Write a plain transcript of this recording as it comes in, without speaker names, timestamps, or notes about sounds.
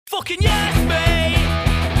Fucking yes, mate.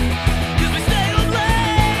 'Cause we stayed up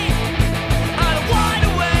late and I'm wide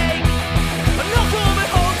awake. I'm not coming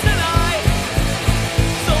home tonight.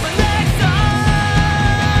 So the next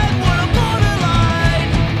time when I'm borderline,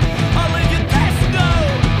 I'll leave your desk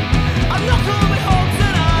note. I'm not coming home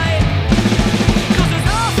tonight. 'Cause there's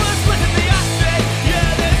half a split in the ashtray.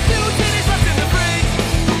 Yeah, there's 2 tinnies left in the fridge.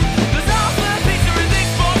 There's half a pizza in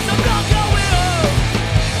this box. I'm not going home.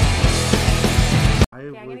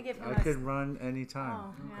 I'm gonna give him I a could run anytime.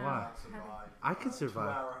 Oh, yeah. Why? I could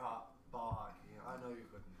survive. 2-hour ball hockey. I know you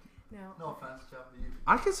couldn't. No. No offense, Jeff. But you,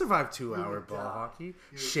 I could survive 2-hour would ball die. hockey. You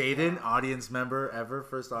would Shaden, die. audience member ever,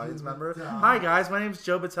 first audience You would member. die. Hi guys, my name's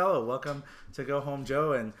Joe Batello. Welcome to Go Home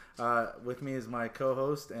Joe, and with me is my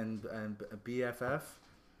co-host and BFF,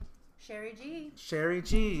 Sherry G. Sherry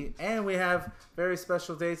G. And we have a very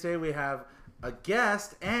special day today. We have a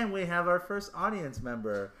guest, and we have our first audience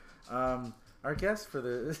member. Our guest for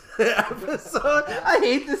the episode, I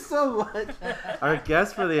hate this so much. Our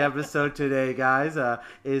guest for the episode today, guys,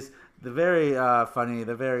 is the very funny,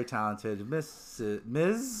 the very talented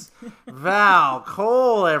Ms. Val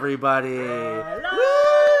Cole, everybody. Hello.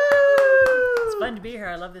 Woo! It's fun to be here.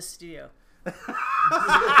 I love this studio.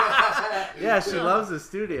 Yeah, she loves the I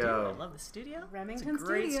studio. love the studio. Remington It's a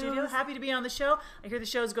great studio. Studios. Happy to be on the show. I hear the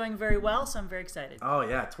show's going very well, so I'm very excited. Oh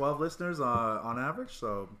yeah, 12 listeners on average.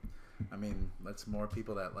 So, I mean, that's more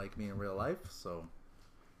people that like me in real life. So,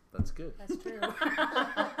 that's good. That's true.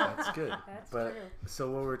 That's good. That's but true. so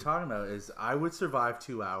what we're talking about is I would survive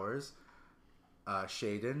 2 hours.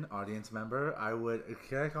 Shaden, audience member. I would.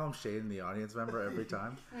 Can I call him Shaden, the audience member, every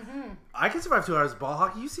time? I could survive 2 hours of ball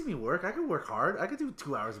hockey. You see me work. I could work hard. I could do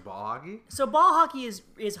 2 hours of ball hockey. So ball hockey is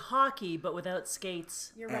hockey, but without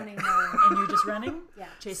skates, You're running and you're just running, Yeah.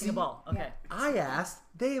 chasing a ball. Okay. Yeah. I asked.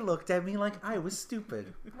 They looked at me like I was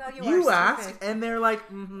stupid. Well, you You are asked, stupid. and they're like,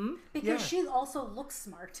 mm-hmm. Because yeah. she also looks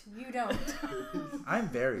smart. You don't. I'm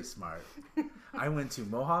very smart. I went to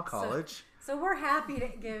Mohawk College. So we're happy to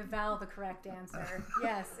give Val the correct answer.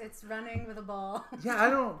 Yes, it's running with a ball. Yeah, I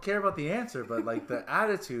don't care about the answer, but like the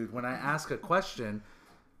attitude when I ask a question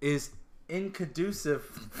is inconducive.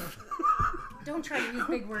 Don't try to use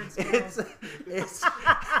big words, Joe.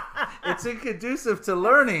 It's inconducive to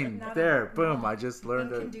learning. Not There, a- boom! no. I just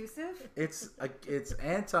learned it. Inconducive? It's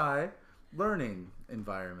anti-learning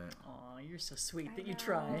environment. Oh, you're so sweet that you know.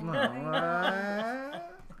 try.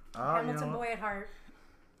 Oh, you Hamilton know what? boy at heart.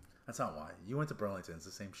 That's not why. You went to Burlington. It's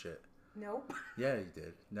the same shit. Nope. Yeah, you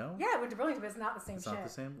did. No? Yeah, I went to Burlington, but it's not the same It's shit. not the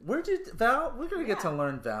same. Where did Val? We're gonna get to Yeah.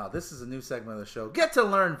 learn Val. This is a new segment of the show. Get to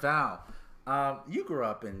learn Val. You grew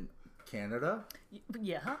up in Canada.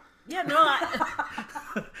 Yeah. Yeah.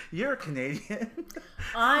 No, You're a Canadian.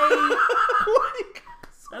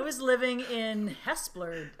 I was living in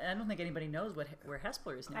Hespeler. I don't think anybody knows where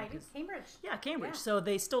Hespeler is now. I do. 'cause- Cambridge. Yeah, Cambridge. Yeah. So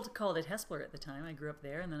they still called it Hespeler at the time. I grew up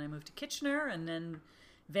there, and then I moved to Kitchener, and then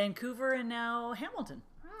Vancouver, and now Hamilton.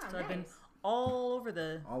 Ah, So I've been nice. all over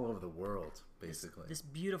the All over the world, basically. this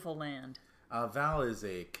beautiful land. Val is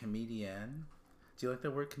a comedian. Do you like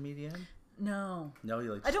the word comedian? No, No,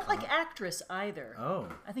 you like. I don't like com- actress either. Oh,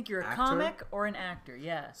 I think you're a actor? comic or an actor.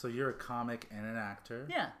 Yeah, so you're a comic and an actor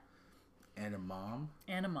yeah, and a mom,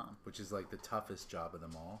 and a mom. which is like the toughest job of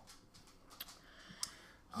them all.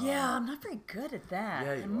 Yeah, I'm not very good at that.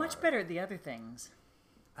 yeah, you I'm much are. better at the other things.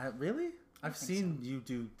 Really? I've seen you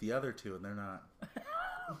do the other two, and they're not.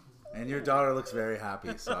 And your daughter looks very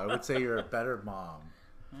happy, so I would say you're a better mom.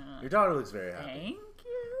 Your daughter looks very happy. Thank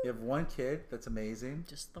you. You have one kid. That's amazing.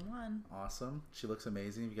 Just the one. Awesome. She looks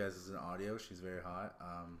amazing. If you guys is an audio, she's very hot.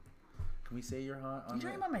 Can we say you're hot? You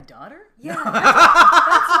talking about my daughter? Yeah, that's what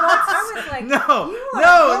I was like. No, you no, are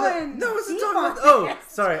no, going no, it's deep talking on about. Oh, this.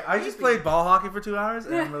 sorry. I just played ball hockey for 2 hours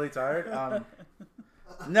and I'm really tired.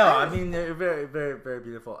 No, I mean you're very, very, very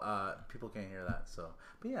beautiful. People can't hear that, so.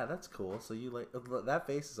 But yeah, that's cool. So you like that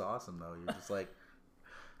face is awesome though. You're just like,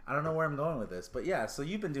 I don't know where I'm going with this, but yeah. So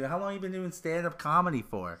you've been doing. How long have you been doing stand-up comedy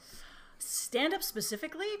for? Stand up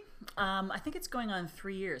specifically, I think it's going on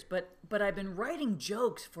 3 years, but I've been writing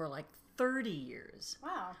jokes for like 30 years.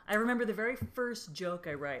 Wow. I remember the very first joke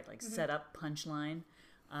I write, like set up punchline,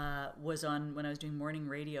 was on when I was doing morning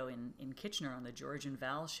radio in Kitchener on the George and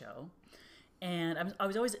Val show. And I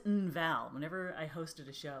was always in Val. Whenever I hosted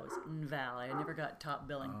a show, it was in Val. I never got top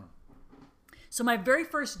billing. So my very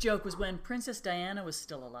first joke was when Princess Diana was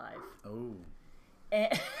still alive. Oh.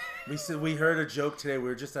 And We heard a joke today. We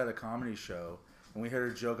were just at a comedy show, and we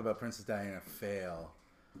heard a joke about Princess Diana fail.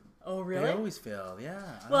 oh, They really? always fail. Yeah.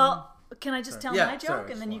 I don't Well, can I just tell Yeah, my joke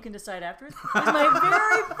sorry, and then just you one. can decide afterwards? It was my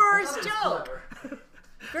very first joke.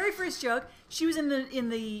 Very first joke. She was in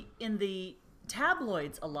the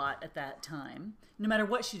tabloids a lot at that time. No matter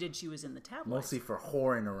what she did, she was in the tabloids. Mostly for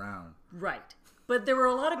whoring around. Right. But there were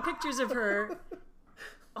a lot of pictures of her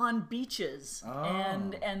on beaches. Oh.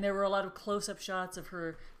 And there were a lot of close-up shots of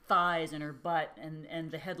her thighs and her butt,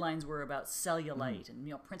 and the headlines were about cellulite.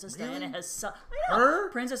 And, Princess Diana has... I know. Her?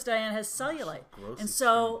 Princess Diana has cellulite. Gross And as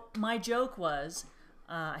so my joke was,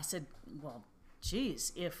 I said, well,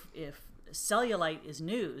 geez, if cellulite is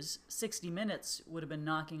news, 60 Minutes would have been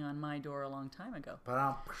knocking on my door a long time ago.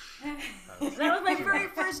 But That was my very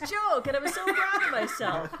first joke, and I was so proud of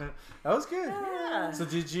myself. that was good. Yeah. So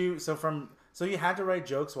did you? So you had to write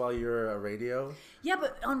jokes while you were a radio. Yeah,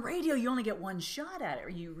 but on radio, you only get one shot at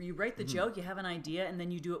it. You write the joke, you have an idea, and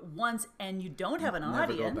then you do it once, and you don't have an Never go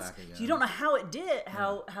audience. back again. So you don't know how it did,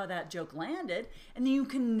 how that joke landed, and then you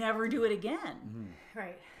can never do it again.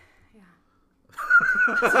 Right.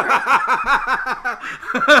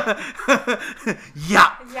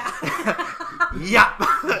 Yeah. Yeah.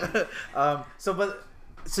 Yeah.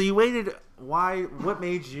 So you waited. Why? What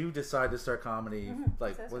made you decide to start comedy?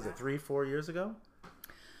 Like, Says was it that. 3-4 years ago?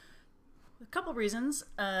 A couple of reasons.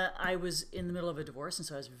 I was in the middle of a divorce, and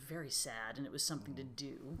so I was very sad, and it was something to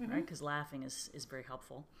do, right? Because laughing is very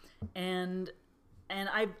helpful. And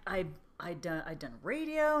I'd done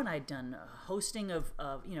radio, and I'd done hosting of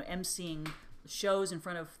emceeing shows in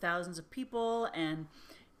front of thousands of people,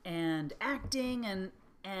 and acting,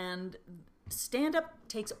 and stand up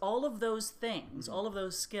takes all of those things, all of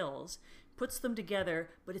those skills, puts them together,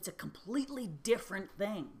 but it's a completely different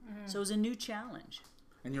thing. So it was a new challenge.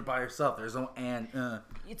 And you're by yourself. There's no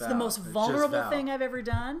It's Val. the most It's just vulnerable Val. thing I've ever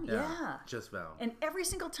done. Yeah. Just Val. And every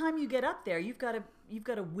single time you get up there, you've got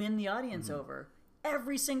to win the audience over.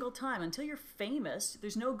 Every single time. Until you're famous,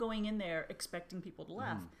 there's no going in there expecting people to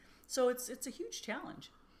laugh. So it's a huge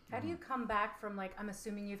challenge. How do you come back from, like, I'm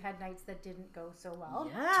assuming you've had nights that didn't go so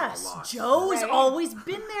well? Yes, lot. Joe's Right? always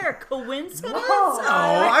been there. Coincidence? Oh,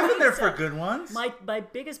 I've been there for good ones. My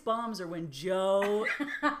biggest bombs are when Joe.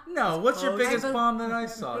 No, what's your Oh, biggest I bomb that I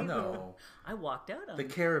saw? believe No. I walked out on The him.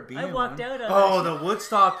 Caribbean. I walked one. out on Oh, that. the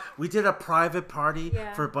Woodstock. We did a private party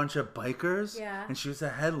Yeah. for a bunch of bikers. Yeah. And she was a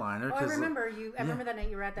headliner. Oh, I 'cause- remember you. I remember that night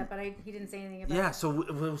you were at that, but he didn't say anything about Yeah, it. so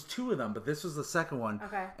it was 2 of them, but this was the second one.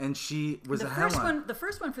 Okay. And she was The a first headline. the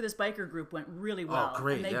first one for this biker group went really well.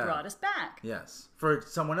 great, And they yeah. brought us back. Yes, for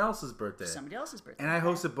someone else's birthday. Somebody else's birthday. And I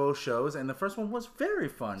hosted both shows, and the first one was very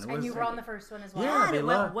fun. It And was, you were on the first one as well. Yeah, And they it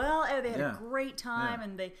went loved- well, and they had Yeah. a great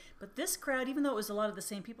time, Yeah. but this crowd, even though it was a lot of the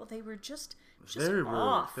same people, they were just very rude.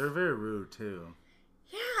 off. They were very rude too.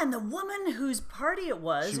 Yeah, and the woman whose party it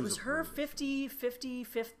was, She it was was her rude.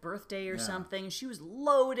 55th birthday or Yeah. something. She was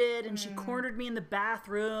loaded, and she cornered me in the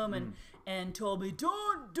bathroom and told me,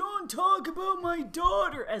 "Don't talk about my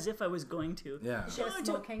daughter," as if I was going to. Yeah. She had a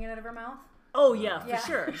smoke hanging out of her mouth. Oh yeah, for Yeah.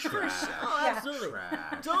 sure. For sure. Oh, Yeah. absolutely.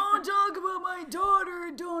 Trash. Don't talk about my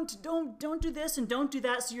daughter. Don't do this and don't do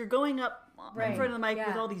that. So you're going up in Right, front of the mic yeah.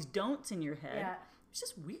 with all these don'ts in your head. Yeah. It's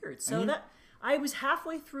just weird. So you- that I was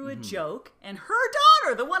halfway through Mm-hmm. a joke, and her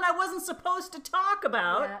daughter, the one I wasn't supposed to talk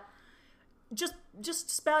about, Yeah. just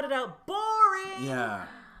spouted out boring. Yeah.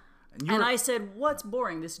 And you And were I said, "What's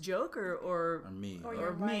boring? This joke or me. Or or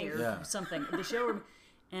your me or life. Yeah. something, the show or me?"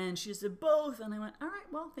 And she said both, and I went, "All right,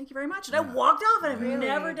 well, thank you very much." And I walked off, and I've Really?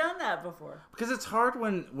 never done that before. Because it's hard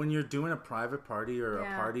when you're doing a private party or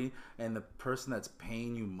Yeah. a party, and the person that's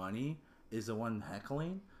paying you money is the one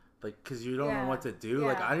heckling. Like, because you don't Yeah. know what to do.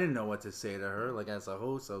 Like, Yeah. I didn't know what to say to her. Like, as a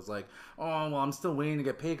host, I was like, oh, well, I'm still waiting to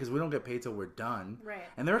get paid because we don't get paid till we're done. Right.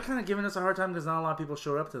 And they were kind of giving us a hard time because not a lot of people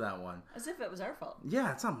showed up to that one. As if it was our fault.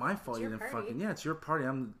 Yeah, it's not my fault. It's You your didn't party. fucking. Yeah, it's your party.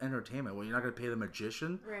 I'm entertainment. Well, you're not going to pay the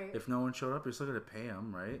magician. Right. If no one showed up, you're still going to pay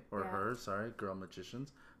him, right? Or Yeah. her, sorry, girl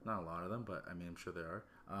magicians. Not a lot of them, but I mean, I'm sure there are.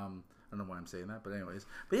 I don't know why I'm saying that, but anyways.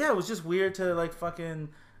 But yeah, it was just weird to like fucking.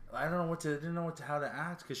 I don't know didn't know how to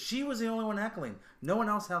act because she was the only one heckling. No one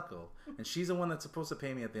else heckled, and she's the one that's supposed to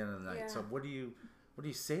pay me at the end of the night. Yeah. So what do you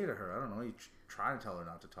say to her? I don't know. You try to tell her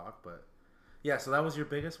not to talk, but yeah. So that was your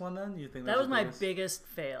biggest one then. You think That was your my biggest? biggest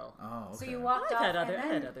fail. Oh, okay. So you walked I've off. had other- and I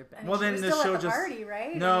then, had other bad- Well, she then was the still show at the just party,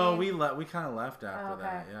 right? No, I mean, we kind of left after okay,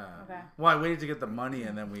 that. Yeah. okay. Well, I waited to get the money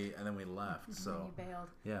and then we left. you So bailed.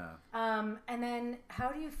 yeah. And then how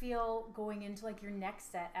do you feel going into like your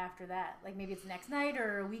next set after that? Like maybe it's next night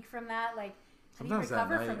or a week from that. Like how Sometimes do that you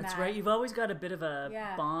recover night- from That's that? right. You've always got a bit of a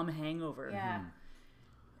Yeah. bomb hangover. Yeah.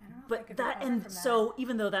 I don't know if I But could that recover and from that. so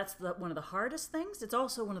even though that's one of the hardest things, it's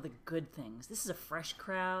also one of the good things. This is a fresh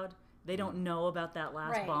crowd. They don't know about that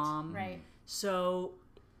last right, bomb. right. So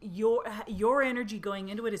your energy going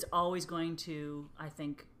into it is always going to, I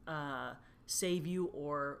think, save you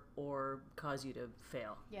or cause you to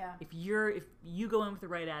fail. Yeah. If you go in with the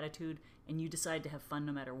right attitude and you decide to have fun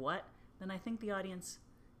no matter what, then I think the audience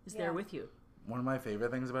is there Yeah. with you. One of my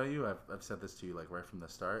favorite things about you, I've said this to you like right from the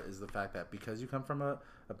start, is the fact that because you come from a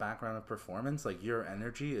background of performance, like your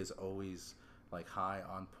energy is always like high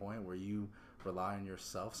on point, where you rely on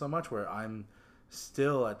yourself so much, where I'm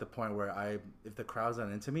still at the point where if the crowd's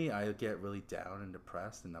not into me, I get really down and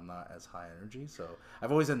depressed and I'm not as high energy. So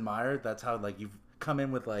I've always admired that's how like you've come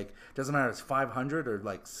in with like, doesn't matter if it's 500 or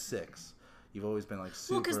like 6. You've always been like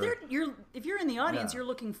super. Well, because if you're in the audience, Yeah. you're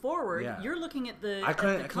looking forward. Yeah. You're looking at the I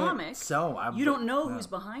couldn't comic. sell. You don't know yeah. who's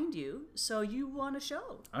behind you, so you want a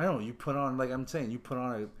show. I know you put on, like I'm saying, you put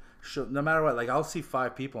on a show. No matter what, like I'll see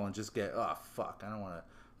 5 people and just get, oh fuck, I don't want to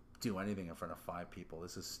do anything in front of 5 people.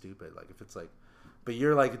 This is stupid. Like if it's like, but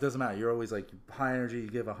you're like, it doesn't matter. You're always like high energy. You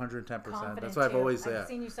give 110%. Confident That's what I've too. always I've said.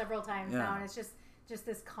 seen you several times Yeah. now, and it's just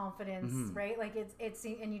this confidence, right? Like it's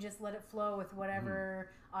and you just let it flow with whatever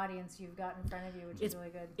audience you've got in front of you, which is really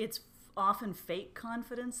good. It's often fake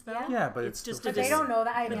confidence, though. Yeah. Yeah, but It's it's just still But they don't know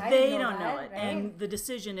that. I mean, But I they didn't know don't know that, it, right? and the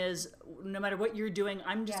decision is, no matter what you're doing,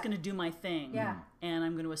 I'm just Yeah. going to do my thing. Yeah. And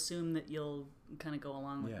I'm going to assume that you'll kind of go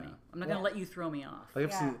along with Yeah. me. I'm not Yeah. going to let you throw me off. Like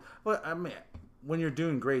I've Yeah. seen, well, I mean, when you're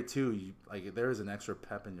doing great too, you like there is an extra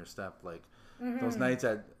pep in your step. Like those nights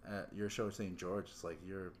at your show, St. George, it's like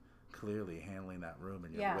you're clearly handling that room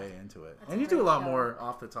and you're Yeah. way into it. That's And a you do a great lot show. more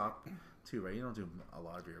off the top too, right? You don't do a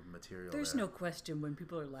lot of your material. There's there. no question when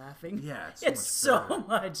people are laughing. Yeah, it's it's so so much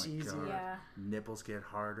much better. My easier. God. Yeah. Nipples get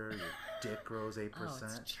harder. Your dick grows 8%. Oh,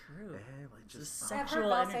 it's true. Yeah, like It's a just. sex- I've heard Sexual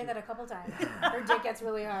Val energy. say that a couple times. Her dick gets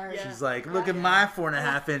really hard. Yeah. She's like, look at my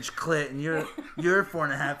 4.5-inch clit and your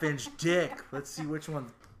 4.5-inch dick. Let's see which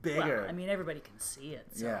one's bigger. Well, I mean, everybody can see it.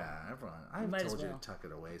 So. Yeah, everyone. I might told as you well. to tuck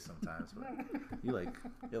it away sometimes, but you're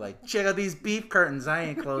like, check out these beef curtains. I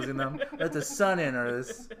ain't closing them. Let the sun in, or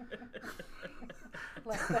this.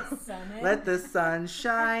 Let the sun in. Let the sun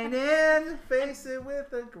shine in. Face it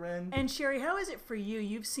with a grin. And Sherry, how is it for you?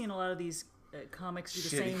 You've seen a lot of these comics do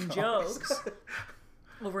the Shitty same comics. jokes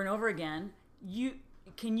over and over again.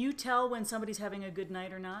 Can you tell when somebody's having a good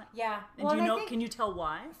night or not? Yeah. And Well, do you and I know? think- Can you tell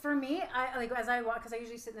why? For me, I like as I walk, because I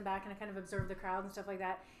usually sit in the back and I kind of observe the crowd and stuff like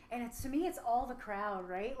that. And it's, to me, it's all the crowd,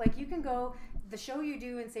 right? Like you can go, the show you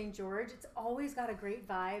do in St. George, it's always got a great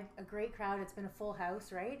vibe, a great crowd. It's been a full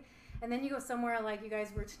house, right? And then you go somewhere like you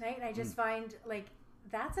guys were tonight, and I just find like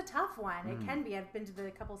that's a tough one. It can be. I've been to the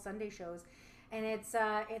couple Sunday shows, and it's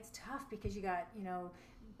tough because you got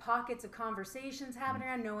pockets of conversations happening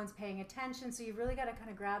around, no one's paying attention, so you've really got to kind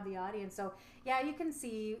of grab the audience. So yeah, you can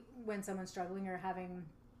see when someone's struggling or having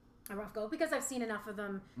a rough go, because I've seen enough of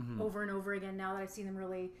them over and over again now that I've seen them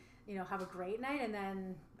really have a great night. And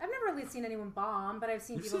then I've never really seen anyone bomb, but I've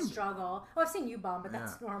seen You've people seen- struggle. Oh, I've seen you bomb, but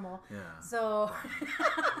that's Yeah. normal. Yeah. So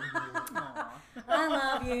I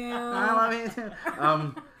love you. I love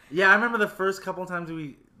it. Yeah, I remember the first couple times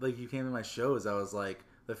you came to my shows. I was like,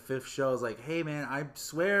 the 5th show, I was like, hey man, I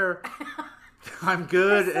swear I'm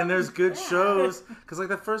good and there's good Yeah. shows. Because like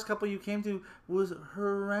the first couple you came to was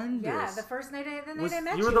horrendous. Yeah, the first night I Was-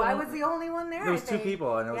 met you you, were the I one- was the only one there. There was I 2 think.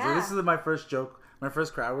 people, and I was like, this is my first joke. My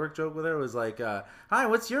first crowd work joke with her was like, hi,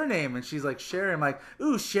 what's your name? And she's like, Sherry. I'm like,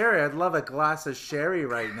 ooh, Sherry, I'd love a glass of sherry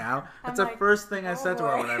right now. That's I'm the like, first thing I oh, said to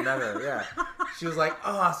her boy. when I met her. Yeah. She was like,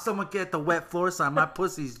 oh, someone get the wet floor sign. My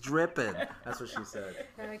pussy's dripping. That's what she said.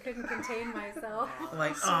 And I couldn't contain myself. I'm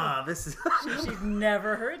like, oh, this is... She'd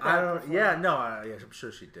never heard that. I don't... before. Yeah, no, yeah, I'm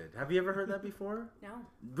sure she did. Have you ever heard that before? No,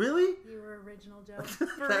 Really? you were original, Joe.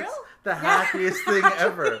 For That's real? the happiest thing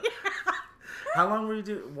ever. How long were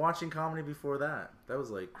you watching comedy before that? That was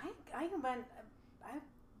like... I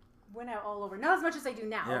went out all over. Not as much as I do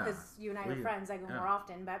now, Yeah. because you and I Well, are you- friends. I go yeah. more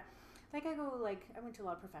often, but like I went to a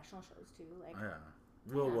lot of professional shows too. Like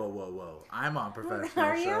Yeah. Whoa. I'm on Are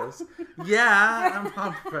professional you? shows. Yeah, I'm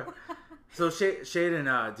on So,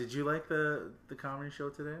 Shaden, did you like the comedy show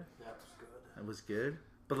today? That was good. It was good?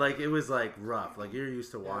 But, like, it was, like, rough. Like, you're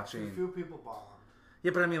used to Yeah, watching... a few people bombed.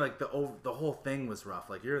 Yeah, but I mean, like, the whole thing was rough.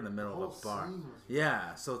 Like, you're in the middle The of a whole bar. scene was rough.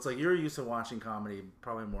 Yeah, so it's like you're used to watching comedy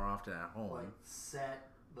probably more often at home. Like set,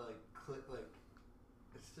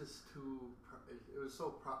 it's just too. It was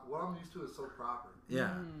so what I'm used to is so proper.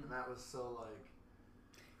 Yeah. And that was so like.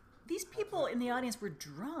 These people in the audience were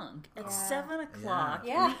drunk at Yeah. 7 o'clock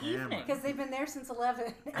Yeah. in the evening. because they've been there since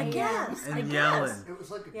 11 I a.m. guess. And I guess. yelling. It was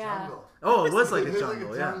like a Yeah. jungle. Oh, it was like a It was jungle,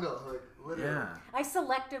 like a yeah. jungle, like literally. Yeah. I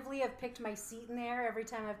selectively have picked my seat in there every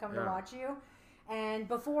time I've come to Yeah. watch you. And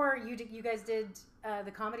before you guys did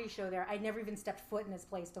the comedy show there, I'd never even stepped foot in this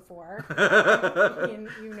place before.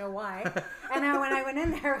 you know why. And when I went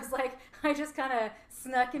in there, it was like I just kind of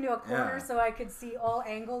snuck into a corner so I could see all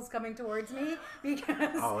angles coming towards me because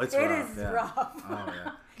it's it rough, is yeah. rough. Oh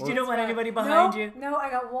yeah. You don't want anybody behind no, you. No, I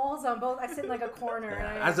got walls on both. I sit in like a corner.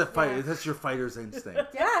 And As a fighter, that's your fighter's instinct.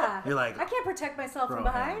 Yeah. You're like, I can't protect myself from throw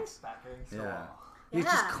behind. hands. Back against the Yeah. wall. You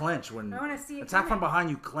just Yeah. clench when I wanna see it attack from coming. behind.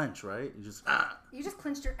 You clench, right? You just You just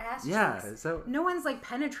clenched your ass yeah. cheeks. So No one's like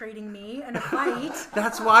penetrating me in a fight.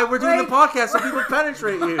 that's why we're doing the podcast so people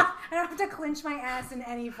penetrate you. I don't have to clench my ass in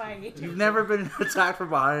any fight. You've never been attacked from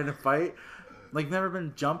behind in a fight, like never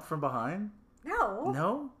been jumped from behind. No.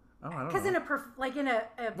 No. Oh, I don't know. Because in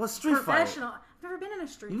a Well, street fight. professional, I've never been in a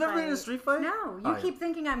street fight. You've never been in a street fight? No. You Oh, yeah. keep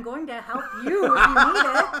thinking I'm going to help you if you need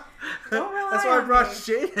it. Don't rely That's why I on brought me.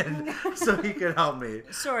 Shaden so he could help me.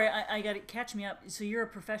 Sorry, I got to catch me up. So you're a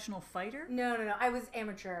professional fighter? No. I was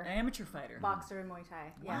amateur. An amateur fighter. Boxer and Muay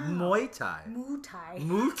Thai. Yeah. Muay Thai. Muay Thai.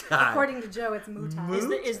 Muay Thai. According to Joe, it's Muay Thai.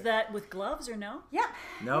 Is that with gloves or no? Yep.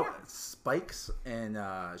 No, Yeah. spikes, and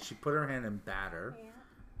she put her hand in batter, Yeah.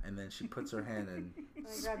 and then she puts her hand in I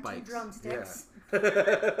grabbed spikes. two drumsticks. Yeah.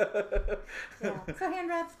 Yeah. So hand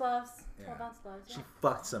wraps, gloves, 12 Yeah. ounce gloves. Yeah. She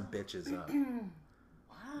fucked some bitches up.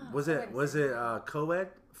 Wow. Was it co-ed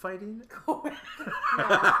fighting? Oh,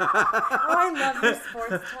 I love your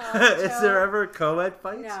sports talk. Is Joe. there ever co-ed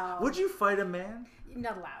fights? No. Would you fight a man?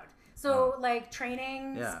 Not allowed. So, like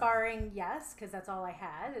training, Yeah. sparring, yes, because that's all I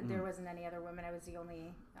had. There wasn't any other women. I was the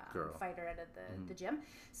only Girl. fighter at the gym.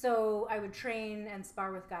 So I would train and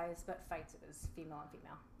spar with guys, but fights it was female on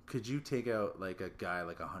female. Could you take out like a guy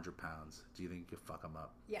like 100 pounds? Do you think you could fuck him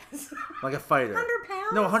up? Yes. Like a fighter? 100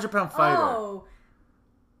 pounds? No, 100-pound fighter. Oh.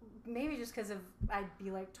 Maybe just because I'd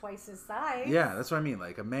be like twice his size. Yeah, that's what I mean.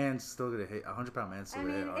 Like a man's still gonna hit 100-pound man's still I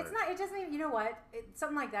gonna mean, hit hard. it's not. It doesn't even. You know what?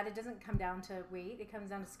 Something like that. It doesn't come down to weight. It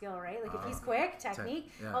comes down to skill, right? Like if he's quick,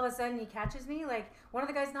 technique. yeah. All of a sudden he catches me. Like one of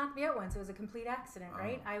the guys knocked me out once. It was a complete accident,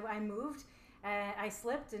 right? I moved, I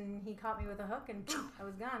slipped, and he caught me with a hook, and boom, I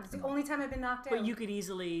was gone. It's the only time I've been knocked out. But you could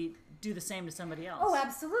easily do the same to somebody else. Oh,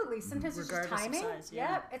 absolutely. Sometimes it's just Regardless of timing. size,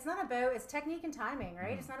 yeah. It's not about. It's technique and timing,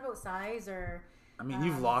 right? It's not about size or. I mean,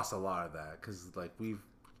 you've lost a lot of that because like we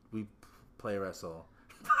play wrestle.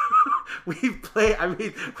 we've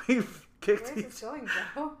kicked Where's this each. going,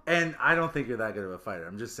 Joe? And I don't think you're that good of a fighter.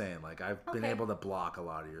 I'm just saying, like I've been Okay. able to block a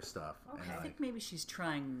lot of your stuff. Okay. And, I like, think maybe she's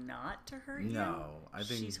trying not to hurt you. no, I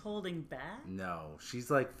think She's holding back. no.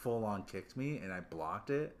 She's like full on kicked me, and I blocked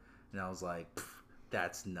it, and I was like, "Pff,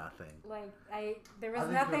 that's nothing. Like there I was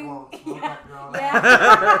think nothing. you're blowing smoke up your own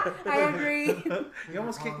Yeah, I agree. You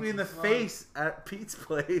almost kicked me in the Slow. face at Pete's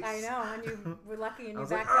place. I know, and you were lucky and I you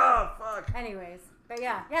was like, backed up. oh fuck. Anyways, but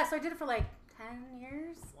yeah. So I did it for like 10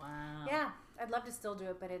 years. Wow. Yeah, I'd love to still do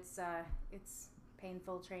it, but it's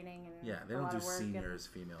painful training and Yeah, they a don't lot do of work. seniors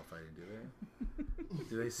female fighting, do they?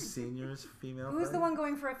 Do they seniors female? And who's the fighting? one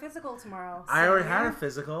going for a physical tomorrow? I already had a Senior?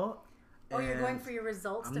 physical. Oh, you're going and for your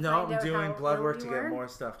results to no, find I'm out doing how blood ill work you to were? get more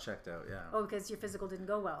stuff checked out. Yeah. Oh, because your physical didn't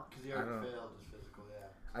go well. Because you I already don't- failed his physical, yeah.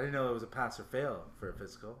 I didn't know it was a pass or fail for a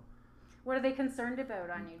physical. What are they concerned about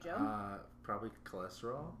on you, Joe? Probably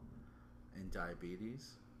cholesterol and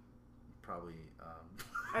diabetes. Probably.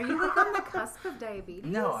 Are you like on the cusp of diabetes?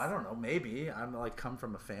 No, I don't know. Maybe I'm like come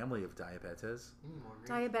from a family of diabetes. You need more green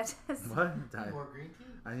Diabetes. What? You need more green tea?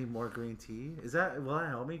 I need more green tea. Is that will that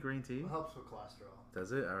help me? Green tea? It helps with cholesterol.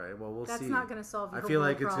 Does it? All right. Well, we'll That's see. not going to solve your I feel blood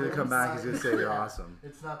like it's gonna come problems. back. He's gonna say you're Yeah. awesome.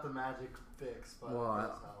 It's not the magic fix, but Well, it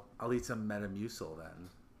does help. I'll eat some Metamucil then.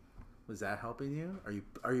 Was that helping you?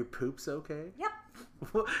 Are your poops okay? Yep.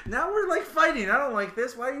 Now we're like fighting. I don't like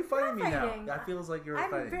this. Why are you fighting me fighting. now? That feels like you're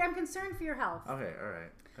fighting. I'm concerned for your health. Okay, all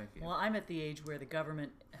right. Thank you. Well, I'm at the age where the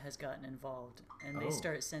government has gotten involved, and Oh. they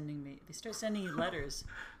start sending you letters.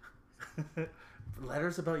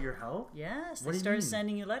 Letters about your health? Yes, What they do you start mean?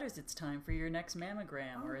 sending you letters. It's time for your next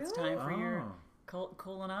mammogram, Oh, or it's really? time for your Oh.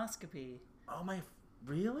 colonoscopy. Oh my!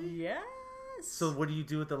 Really? Yes. So what do you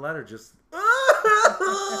do with the letter? Just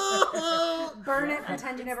Burn it,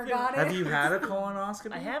 pretend you never got it. have you had a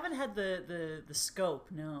colonoscopy? I haven't had the scope.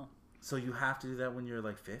 No. So you have to do that when you're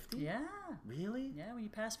like 50? Yeah. Really? Yeah. When you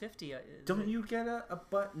pass 50. Don't you get a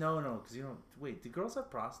butt? No, because you don't. Wait, do girls have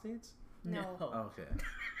prostates? No. Okay.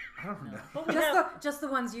 I don't know. But we have. Just the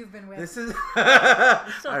ones you've been with. This is.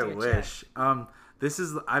 still I do a wish. This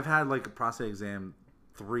is. I've had like a prostate exam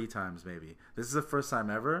 3 times maybe. This is the first time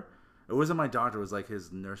ever. It wasn't my doctor. It was like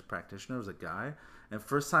his nurse practitioner. It was a guy. And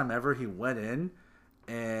first time ever, he went in,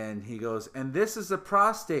 and he goes, "And this is a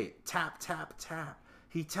prostate. Tap, tap, tap."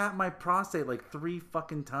 He tapped my prostate like 3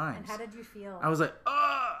 fucking times. And how did you feel? I was like,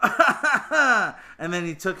 "Ah!" And then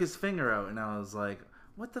he took his finger out, and I was like,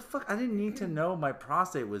 what the fuck? I didn't need to know my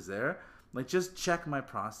prostate was there. Like, just check my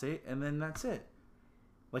prostate, and then that's it.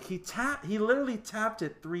 Like, he literally tapped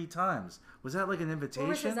it 3 times. Was that like an invitation? What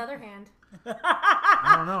was his other hand?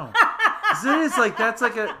 I don't know. It's like, that's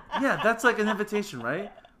like an invitation,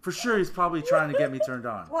 right? For sure, he's probably trying to get me turned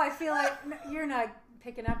on. Well, I feel like you're not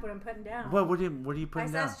picking up what I'm putting down. What are you putting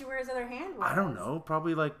I down? asked you where his other hand was. I don't know.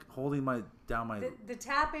 Probably like holding down my The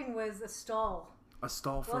tapping was a stall. a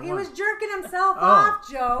stall for Well, what? he was jerking himself Oh. off,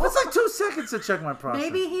 Joe. It's like 2 seconds to check my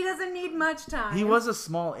prostate. Maybe he doesn't need much time. He was a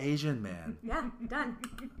small Asian man. Yeah, done.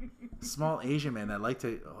 Small Asian man that liked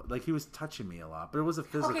to, like, he was touching me a lot, but it was a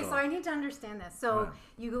physical. Okay, so I need to understand this. So Right.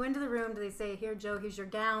 you go into the room. Do they say, "Here, Joe, here's your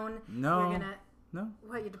gown"? No. You're gonna No.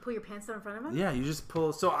 what? You have to pull your pants down in front of him? Yeah, you just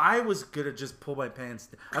pull. So I was gonna just pull my pants.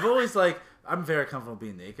 I've always I'm very comfortable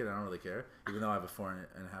being naked. I don't really care, even though I have a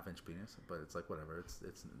 4.5 inch penis. But it's like whatever.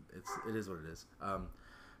 It is what it is.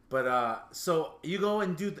 So you go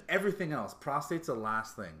and do everything else. Prostate's the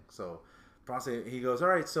last thing. So prostate. He goes, all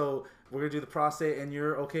right. So we're gonna do the prostate, and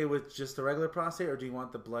you're okay with just the regular prostate, or do you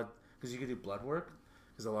want the blood? Because you could do blood work.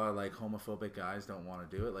 Because a lot of like homophobic guys don't want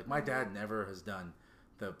to do it. Like my dad never has done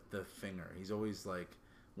the finger. He's always like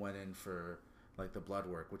went in for like the blood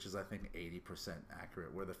work, which is I think 80%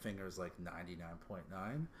 accurate, where the finger is like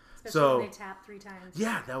 99.9. Especially So when they tap 3 times.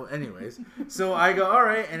 yeah, anyways. So I go, all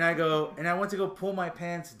right, and I went to go pull my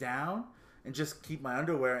pants down and just keep my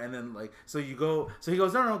underwear, and then so he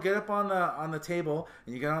goes, no, get up on the table,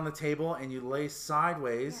 and you get on the table and you lay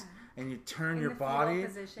sideways. Yeah. And you turn In your the fetal body.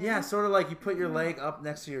 position. Yeah, sort of like you put your leg up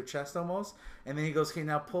next to your chest almost. And then he goes, okay,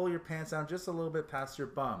 now pull your pants down just a little bit past your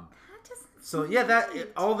bum. That doesn't So seem yeah,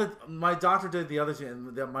 right. my doctor did the other thing,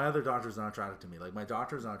 and my other doctor's not attracted to me. Like my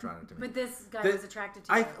doctor's not attracted to me. But this guy The- was attracted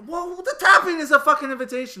to you. Well, the tapping is a fucking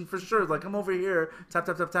invitation for sure. Like I'm over here, tap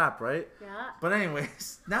tap tap tap, right? Yeah. But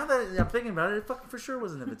anyways, now that I'm thinking about it, it fucking for sure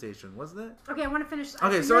was an invitation, wasn't it? Okay, I want to finish.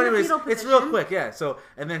 Okay, so you're in the anyways, fetal it's real position. quick, yeah. So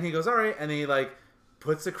and then he goes, all right, and he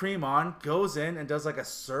puts the cream on, goes in and does like a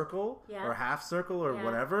circle Yeah. or half circle or Yeah.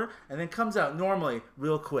 whatever, and then comes out normally,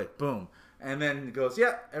 real quick, boom, and then goes,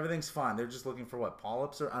 yeah, everything's fine. They're just looking for what,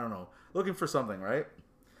 polyps or I don't know, looking for something, right?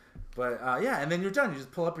 But yeah, and then you're done. You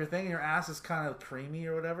just pull up your thing, and your ass is kind of creamy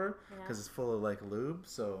or whatever because it's full of like lube.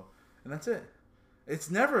 So, and that's it. It's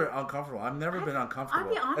never uncomfortable. I've never been uncomfortable,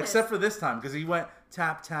 I'll be honest. except for this time because he went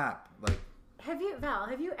tap tap like. Have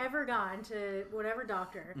you ever gone to whatever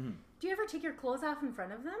doctor? Mm-hmm. Do you ever take your clothes off in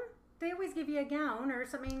front of them? They always give you a gown or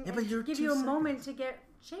something. Yeah, but and you're give 2 you a seconds. moment to get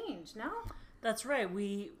changed. No. That's right.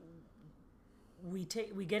 We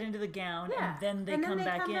get into the gown Yeah. and then they And then come they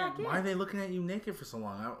back come in. back in. Why are they looking at you naked for so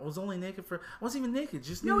long? I was only naked I wasn't even naked.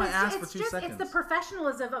 Just need No, my it's, ass it's for 2 just seconds. it's the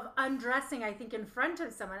professionalism of undressing. I think in front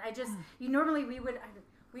of someone. We normally we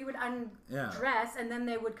would undress and then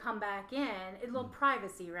they would come back in. A little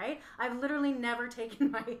privacy, right? I've literally never taken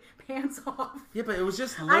my pants off. Yeah, but it was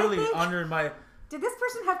just literally think- under my. Did this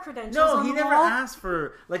person have credentials? No, on he the never wall? asked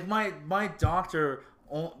for like my doctor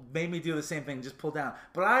made me do the same thing, just pull down.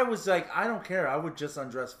 But I was like, I don't care. I would just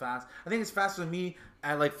undress fast. I think it's faster than me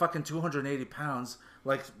at like fucking 280 pounds,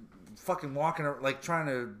 like fucking walking, like trying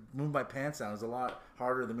to move my pants down is a lot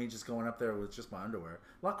harder than me just going up there with just my underwear.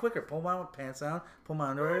 A lot quicker. Pull my pants down, pull my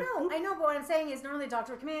underwear. I know, but what I'm saying is normally a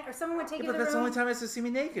doctor would come in or someone would take Yeah, you but to the that's the room. only time he has to see me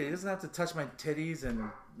naked. He doesn't have to touch my titties and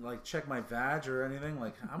like check my vag or anything.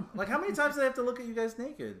 Like, how many times do I have to look at you guys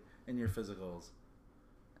naked in your physicals?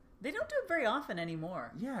 They don't do it very often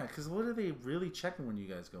anymore. Yeah, because what are they really checking when you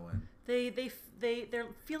guys go in? They're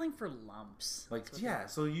feeling for lumps. Like, yeah,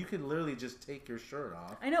 so you could literally just take your shirt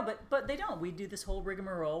off. I know, but they don't. We do this whole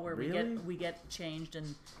rigmarole where Really? we get changed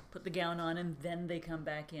and put the gown on, and then they come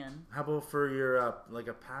back in. How about for your like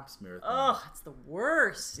a pap smear thing? Oh, it's the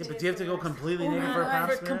worst. yeah, but do you have to go completely Oh naked my for a God. pap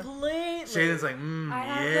For smear? completely. Shannon's like,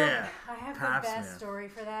 yeah. I have pap the best smear. story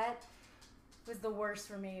for that. It was the worst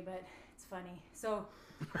for me, but it's funny. So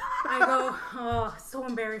I go, oh, so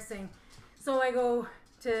embarrassing. So I go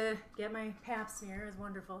to get my pap smear. It's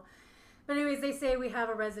wonderful. But anyways, they say we have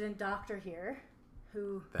a resident doctor here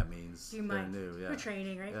who, That means do you they're mind? new, yeah. We're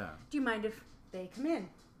training, right? Yeah. Do you mind if they come in?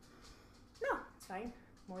 No, it's fine.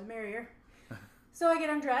 More the merrier. So I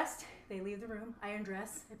get undressed. They leave the room. I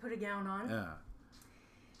undress. I put a gown on. Yeah.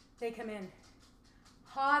 They come in.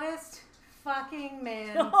 Hottest fucking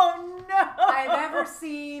man Oh no! I've ever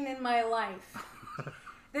seen in my life.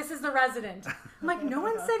 This is the resident. I'm like, no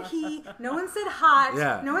one said he, no one said hot,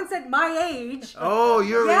 Yeah. no one said my age. Oh,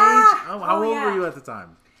 your Yeah. age? Oh, how Oh, old yeah. were you at the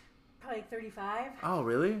time? Probably like 35. Oh,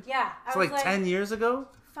 really? Yeah. I So was like 10 years ago?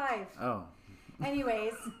 5. Oh.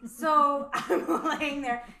 Anyways, so I'm laying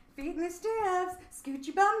there. feet in the steps, scoot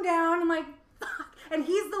your bum down. I'm like, fuck. And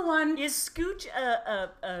he's the one. Is scooch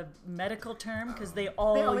a medical term? Because they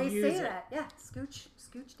all They always use say it. that. Yeah, scooch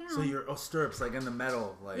down. So you're stirrups like in the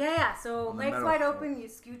metal, like Yeah. So on the legs metal wide floor. open, you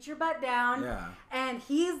scoot your butt down. Yeah. And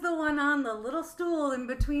he's the one on the little stool in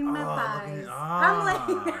between my thighs. Ah, I'm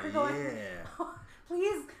laying there going, yeah. "Oh,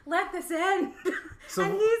 please let this end. So-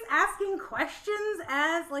 and he's asking questions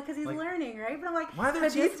as because he's Like, learning, right? But I'm like, Why are there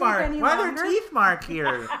 "Could this teeth take mark? any Why are longer? there teeth mark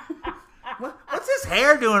here? What's his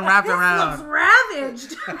hair doing wrapped This around? looks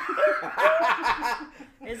ravaged.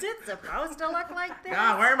 Is it supposed to look like this?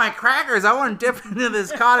 God, where are my crackers? I want to dip into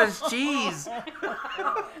this cottage cheese.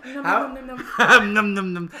 Num, How, num, num, num. num,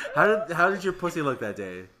 num, num. How did your pussy look that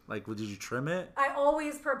day? Like, did you trim it? I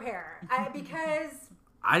always prepare because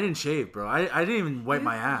I didn't shave, bro. I didn't even wipe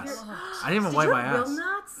my ass. you're- I didn't even did wipe you my have ass. Will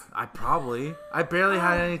knots? I barely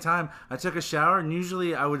had any time. I took a shower, and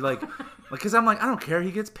usually I would because I'm like, I don't care.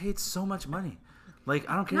 He gets paid so much money. Like,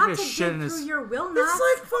 I don't care Not if to he has shit dig in his. through your will knots.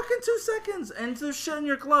 It's like fucking 2 seconds, and there's shit in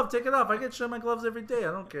your glove. Take it off. I get shit in my gloves every day.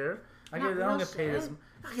 I don't care. I Not don't real get paid as. shit.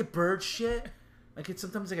 I get bird shit.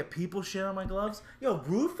 Sometimes I get people shit on my gloves. Yo,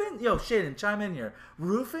 roofing. Yo, Shaden, chime in here.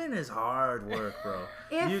 Roofing is hard work, bro.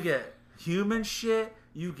 If- You get human shit.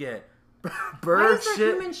 You get Why bird is there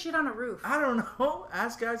shit. human shit on a roof? I don't know.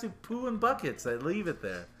 Ask guys who poo in buckets. They leave it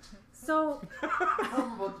there. So Tell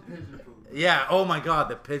them about the pigeon poop. Yeah. Oh my God,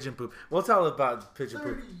 the pigeon poop. We'll tell about pigeon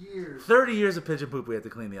 30 poop. years. 30 years of pigeon poop we had to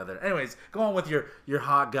clean the other. Anyways, go on with your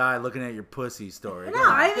hot guy looking at your pussy story. no, Go on.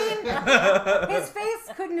 I mean his face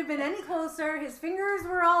couldn't have been any closer. His fingers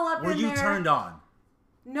were all up Were in you there. turned on?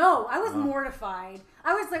 No, I was mortified.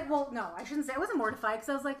 I was like, well, no, I shouldn't say I wasn't mortified because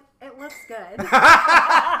I was like, it looks good.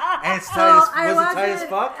 And it's tight as, was it tight as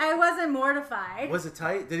fuck? I wasn't mortified. Was it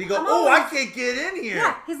tight? Did he go, I'm oh, I always- can't get in here?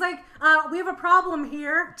 Yeah, he's like, we have a problem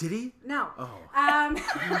here. Did he? No. Oh.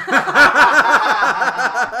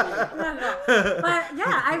 No. But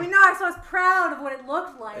yeah, I mean, no, so I was proud of what it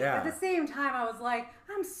looked like. Yeah. At the same time, I was like,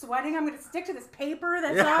 I'm sweating. I'm going to stick to this paper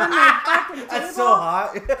that's on my fucking table. That's so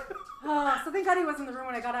hot. Oh, so thank God he wasn't in the room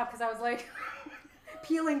when I got up because I was like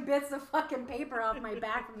peeling bits of fucking paper off my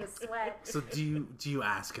back from the sweat. So do you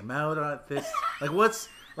ask him out on this? Like what's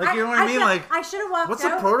like you know what I mean? should- Like I should have walked what's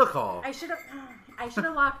out. the protocol? I should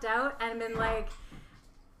have walked out and been like,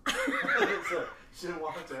 Should have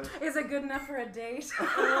walked in. is it good enough for a date? Oh.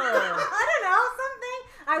 I don't know, something.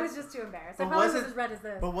 I was just too embarrassed. I But probably was was it- as red as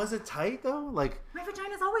this. But was it tight though? Like My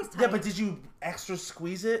vagina's always tight. yeah, but did you extra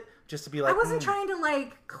squeeze it just to be like? I wasn't trying to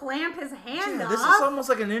like clamp his hand Yeah, off. this is almost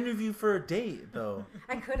like an interview for a date though.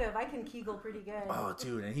 I could have. I can Kegel pretty good. Oh,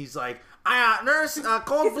 dude, and he's like, nurse,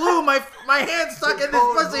 cold blue, my hand's stuck in this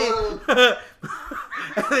Cold pussy.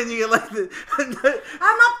 And then you get like I'm up to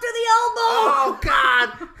the elbow. oh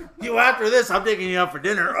God, you after this, I'm taking you out for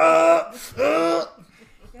dinner. Yeah,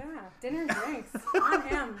 dinner and drinks on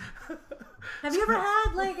him. Have you ever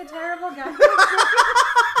had like a terrible guy?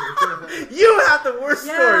 You have the worst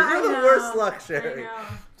Yeah, stories. I You're the know. worst luck, I Sherry. know.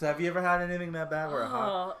 So have you ever had anything that bad where hot?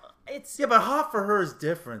 Oh, it's Yeah, but hot for her is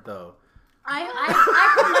different though. I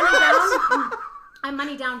put money down. My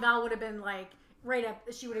money down. Val would have been like right up.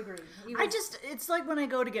 She would agree. it's like when I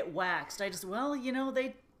go to get waxed. I just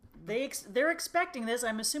they're expecting this.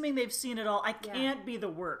 I'm assuming they've seen it all. I can't be the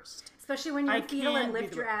worst. especially when you I feel and can't be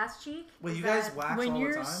lift the- your ass cheek. Wait, Is you guys that- wax When all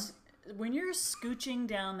you're the time? when you're scooching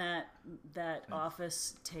down that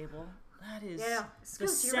office table, that is Yeah, the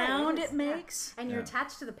Scooch, you're right, sound is, it yeah. makes, and you're Yeah.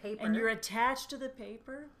 attached to the paper. and you're attached to the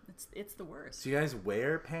paper. It's the worst. Do you guys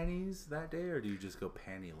wear panties that day, or do you just go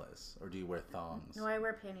pantyless, or do you wear thongs? No, I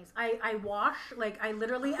wear panties. I wash like I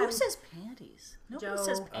literally. Who I'm- says panties? Nobody Joe.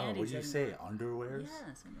 says Oh, panties. what did you say? Underwears?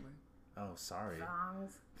 Yes, underwear. Oh, sorry.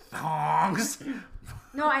 Thongs. Thongs.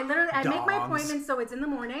 No, I literally make my Dongs. appointment so it's in the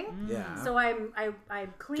morning. Yeah. So I'm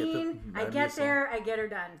clean. I rub get yourself. there. I get her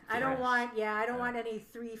done. I don't Fresh. want any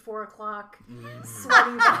 3-4 o'clock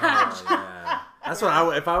sweating badge. Oh, yeah. That's what I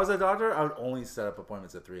would. If I was a doctor, I would only set up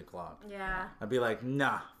appointments at 3:00. Yeah. I'd be like,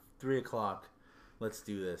 nah, 3:00. Let's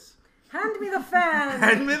do this. Hand me the fan.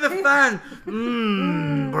 Hand me the fan.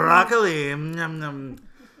 Broccoli. Nom, nom.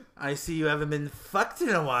 I see you haven't been fucked in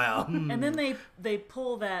a while. And then they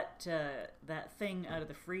pull that thing out of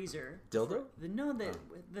the freezer. Dildo?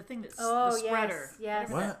 The thing that's Oh the spreader. yes.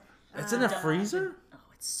 What? It's in a freezer? Oh,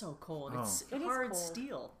 it's so cold. Oh. It's It is hard cold.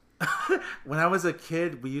 steel. When I was a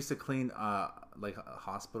kid, we used to clean like a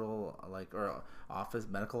hospital, or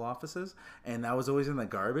medical offices, and that was always in the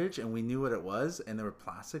garbage, and we knew what it was, and there were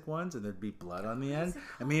plastic ones, and there'd be blood on the end,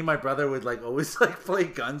 and me and my brother would always play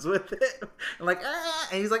guns with it, and and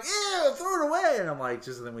he's like, ew, throw it away, and I'm like,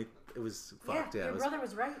 and then we fucked. Yeah, your it was, brother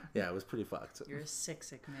was right. yeah, it was pretty fucked. You're a sick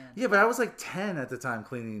man. Yeah, but I was like 10 at the time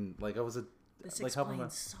cleaning. Like I was This like helping my.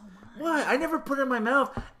 explains so much. What? I never put it in my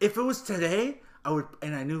mouth. If it was today, I would,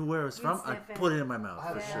 and I knew where it was You'd from. sniff I'd it. put it in my mouth. I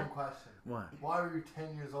have a for Yeah. short sure. question. What? Why were you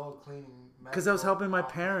 10 years old cleaning? Because I was helping my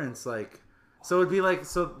medical parents. Like, so it'd be like,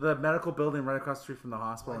 so the medical building right across the street from the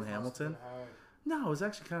hospital in Life must have Hamilton. been hard. No, it was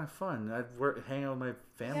actually kind of fun. I'd hang out with my You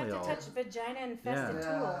family have all. to touch vagina-infested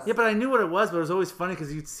Yeah. tools. Yeah, but I knew what it was. But it was always funny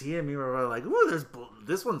because you'd see it, and we were like, "Ooh,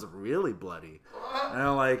 this one's really bloody," and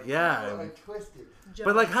I'm like, "Yeah." I twisted.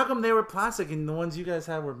 But like, how come they were plastic and the ones you guys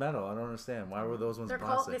had were metal? I don't understand. Why were those ones They're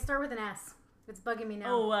plastic? called. They start with an S. It's bugging me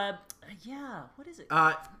now. Oh, yeah. What is it?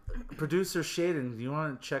 Producer Shaden, do you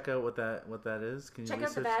want to check out what that is? Can you Check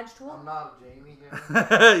out the research? badge tool. I'm not Jamie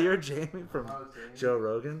here. You're Jamie from not Jamie. Joe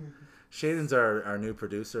Rogan. Shaden's our new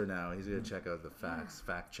producer now. He's gonna check out the facts,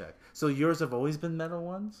 fact check. So yours have always been metal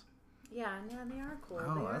ones? Yeah, they are cool.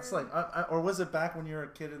 Oh, that's like, or was it back when you were a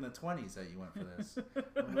kid in the 20s that you went for this?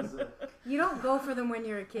 When was it? You don't go for them when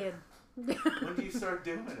you're a kid. When did you start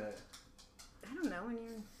doing it? I don't know when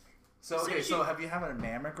you. So okay, so have you had a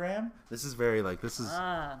mammogram? This is very like this is.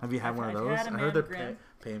 Have you had I've one of had those? a I heard they're mammogram.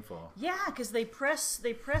 painful. Yeah, because they press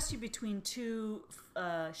you between two.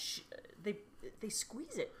 They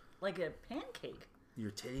squeeze it like a pancake.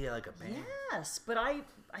 Your titty like a band. Yes, but I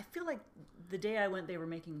feel like the day I went, they were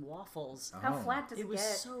making waffles. How Oh. flat does it It was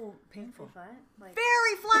get? so painful. Flat? Like,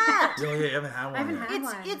 Very flat. Yo, yeah, you haven't had one. I haven't yet. had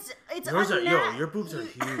one. It's Yours are, unna- your boobs are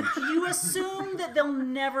huge. You assume that they'll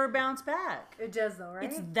never bounce back. It does though, right?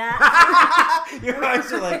 It's that. Your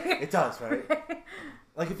eyes are like, it does, right?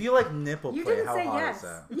 Like if you like nipple You play, didn't how say hot yes. is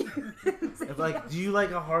that? You didn't say If like, yes. do you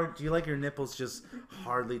like your nipples just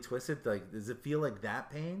hardly twisted? Like, does it feel like that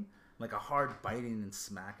pain? Like a hard biting and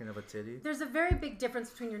smacking of a titty? There's a very big difference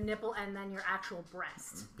between your nipple and then your actual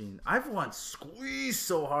breast. I've once squeezed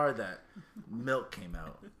so hard that milk came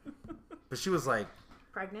out. But she was like,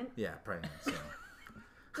 Pregnant? yeah, pregnant. So.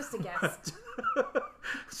 Just a guess.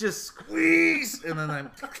 Just squeeze, and then I'm.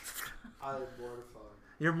 I was mortified.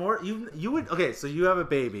 You're more you would okay. So you have a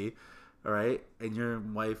baby, all right, and your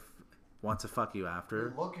wife wants to fuck you after.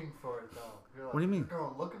 You're looking for it though. You're like, What do you mean? You're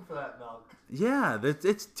going looking for that milk. Yeah,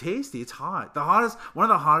 it's tasty. It's hot. One of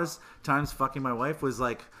the hottest times fucking my wife was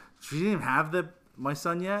like she didn't even have my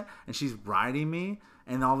son yet, and she's riding me,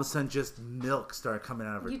 and all of a sudden just milk started coming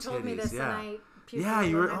out of her titties. You told me this yeah. and I puked Yeah, all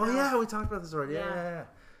you over were. my Oh mouth. yeah, we talked about this already. Yeah. Yeah.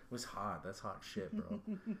 It was hot. That's hot shit, bro.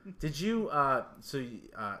 Did you? Do you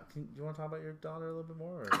want to talk about your daughter a little bit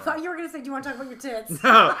more? Or I thought you were going to say, do you want to talk about your tits?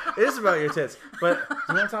 No, it is about your tits. But do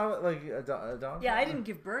you want to talk about like a dog? Yeah, I didn't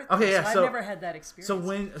give birth. Okay, though, yeah, so so- I've never had that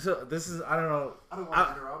experience. So this is I don't know. I don't want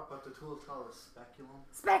to interrupt, but the tool is called a speculum.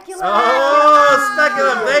 Speculum! Oh,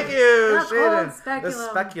 speculum! Thank you, Not Shaden. called speculum. The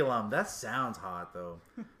speculum. That sounds hot though.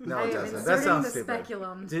 No, I it am doesn't. That inserting sounds the stupid.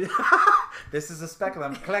 speculum. This is a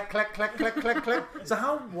speculum. Click, click, click, click, click, click. So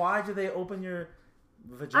how wide do they open your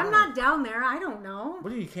vagina? I'm not down there. I don't know. What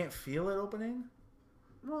do you can't feel it opening?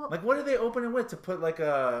 Well, Like what are they opening with to put like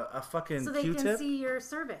a fucking so they Q-tip? can see your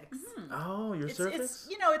cervix. Oh, your surface.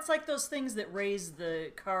 It's like those things that raise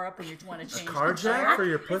the car up when you want to change car the jack tire. for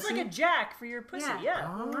your It's pussy? like a jack for your pussy. Yeah.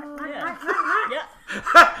 Oh.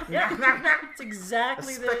 Yeah. Yeah. It's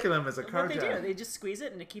exactly A speculum is a car what they jack. do. They just squeeze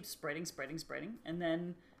it and it keeps spreading, and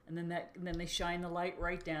then they shine the light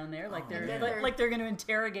right down there, like they're man. like they're going to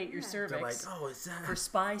interrogate your They're like, cervix oh, is that? for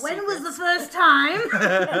spy When secrets. was the first time?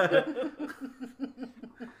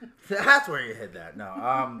 That's where you hid that.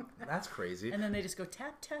 No, that's crazy. And then they just go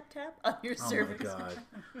tap tap tap on your Oh my cervix. god,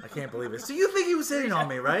 I can't believe it. So you think he was hitting on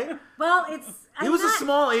me, right? Well, it's. He was a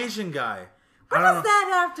small Asian guy. What I don't does know. that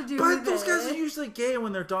have to do But with those it? guys are usually gay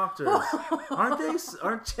when they're doctors, aren't they?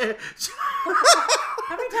 Aren't they?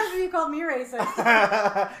 How many times have you called me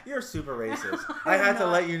racist? You're super racist. I had to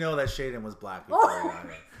let you know that Shaden was black before I got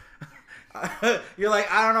here. You're like,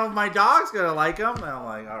 I don't know if my dog's gonna like him, and I'm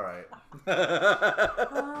like, all right.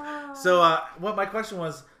 So, what my question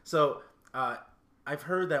was, I've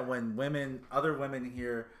heard that when other women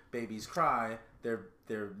hear babies cry, their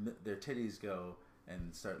titties go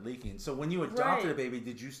and start leaking. So when you adopted Right. a baby,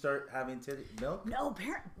 did you start having milk? No,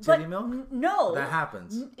 Titty milk? No, That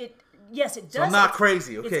happens. Yes, it does. So I'm not It's-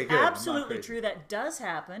 crazy. Okay, it's good. I'm not absolutely crazy. true. That does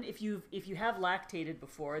happen. If you have lactated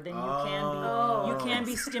before, then you Oh. can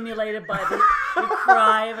be stimulated by the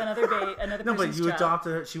cry of another No, but person's you child.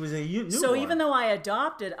 adopted her. She was a newborn. So even though I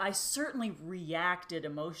adopted, I certainly reacted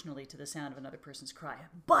emotionally to the sound of another person's cry.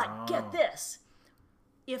 But get this: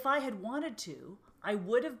 if I had wanted to, I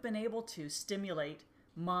would have been able to stimulate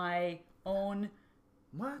my own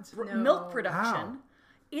what? milk production. How?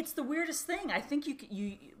 It's the weirdest thing. I think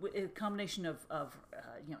a combination of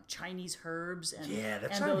Chinese herbs and Yeah, the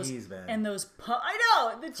and Chinese, those, man. and those I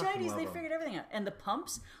know the Chinese, love they 'em. figured everything out, and the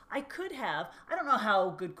pumps I could have. I don't know how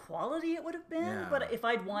good quality it would have been, Yeah. but if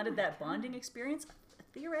I'd wanted that bonding experience,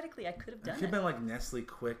 theoretically I could have It done could have it. been like Nestle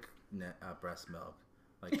Quick breast milk.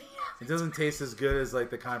 Like it doesn't taste as good as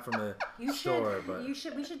like the kind from the You store, should. but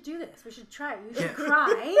We should do this. We should try it. You should Yeah.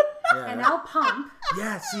 cry, Yeah. and I'll pump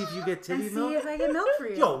yeah. See if you get and titty see milk. if I get milk for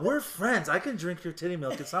you. Yo, we're friends. I can drink your titty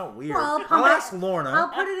milk. It's not weird. Well, I'll I'll pump ask it- Lorna. I'll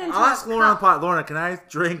put it into I'll ask a Lorna on the cup. pot. Lorna, can I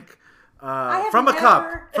drink have from a cup?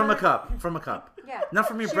 never, From a ever- cup. From a cup. Yeah. Not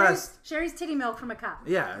from your Sherry's, breast. Sherry's titty milk from a cup.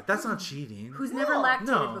 Yeah, that's not cheating. Who's never lactated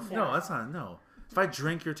No, before. no, that's not. No. If I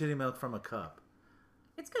drink your titty milk from a cup,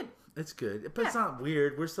 It's good. it's good. But it's Yeah. not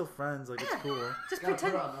weird. We're still friends. Like it's cool. Just Gotta put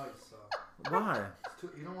pretend. it on ice. So. Why?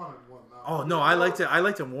 You don't want it warm out. Oh no, I like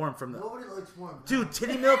to warm from the. Nobody likes warm. Dude,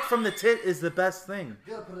 titty milk from the tit is the best thing.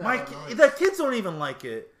 You gotta put it My on ice. the kids don't even like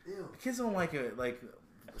it. Ew. The kids don't like it like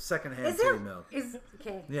secondhand Is titty it? milk.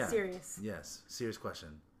 Okay. Yeah. Serious. Yes, serious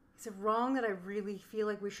question. Is it wrong that I really feel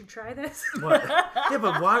like we should try this? What? Yeah,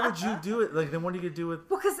 but why would you do it? Like, then what are you gonna do with?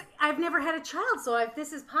 Because I've never had a child, so if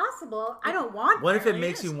this is possible, I don't want. What if it Apparently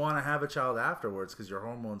makes it you is. want to have a child afterwards because your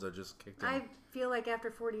hormones are just kicked in? I feel like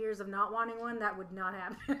after 40 years of not wanting one, that would not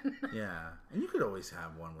happen. Yeah, and you could always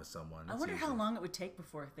have one with someone. I It's wonder how easy. long it would take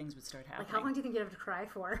before things would start happening. Like, how long do you think you'd have to cry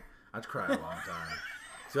for? I'd cry a long time.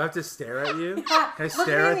 Do I have to stare at you? Can I Look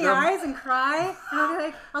stare me at in the them? eyes and cry, and I'll be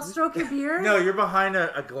like, I'll stroke your beard. No, you're behind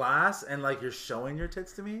a glass and like you're showing your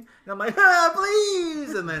tits to me, and I'm like, ah,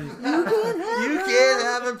 please, and then you can't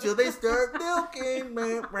have them till they start milking.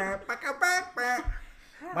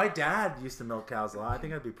 My dad used to milk cows a lot. I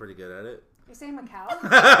think I'd be pretty good at it. You're saying I'm a cow?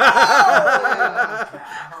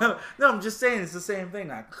 No, I'm just saying it's the same thing.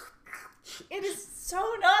 Like, It is so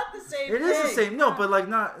not the same it thing. is the same. No, but like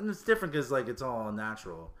not. It's different because like it's all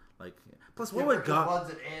natural. Like plus, what would God? One's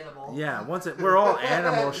an animal. Yeah, we're all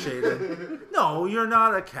animal shaded. No, you're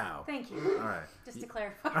not a cow. Thank you. All right. Just to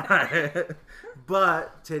clarify. All right.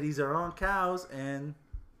 But titties are on cows, and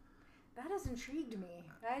That has intrigued me.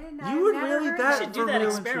 I didn't. You I've would never really heard that- We should do for that real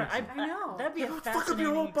experiment. intrigues I know. That'd be a It would fuck up fascinating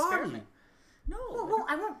your whole body. experiment. No. Well,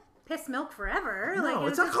 I won't piss milk forever. no, like,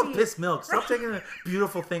 it's it'll not just called be- piss milk. Stop taking a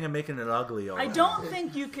beautiful thing and making it ugly. All I the don't time.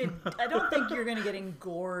 think you could. I don't think you're going to get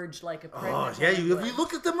engorged like a Oh pregnant. yeah, woman if would. you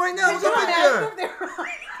look at them right now, look Don't at ask there. if they're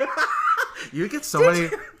right. You get so many.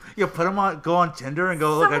 You put them on. Go on Tinder and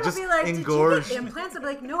go. Look, Someone I just will be like, engorged. Did you get implants? I'll be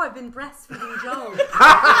like, no, I've been breastfeeding Joe.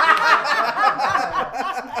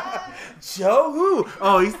 Joe who?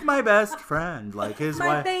 Oh, he's my best friend. Like his My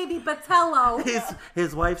wife. baby Batello.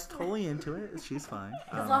 His wife's totally into it. She's fine.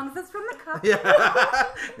 As long as it's from the cup. Yeah.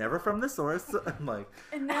 Never from the source. I'm like,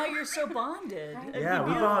 And now you're so bonded. It'd yeah, be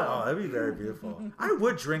we beautiful. bought. Oh, that'd be very beautiful. I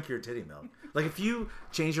would drink your titty milk. Like if you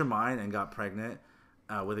change your mind and got pregnant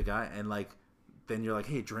with a guy, and like then you're like,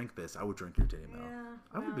 hey, drink this. I would drink your titty milk. Yeah,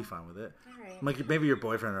 I would be well, fine with it. all right. Like maybe your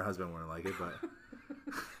boyfriend or husband wouldn't like it, but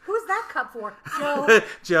Who's that cup for? Joe.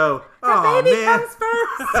 Joe. The Oh baby man, comes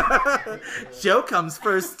first. Joe comes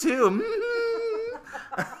first too.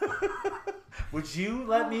 Would you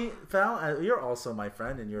let me, Val? You're also my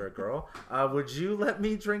friend, and you're a girl. Would you let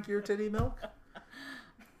me drink your titty milk?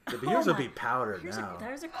 Yours would be powder now.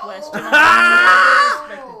 There's a question.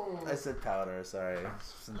 I said powder. Sorry,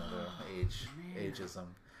 it's just another ageism.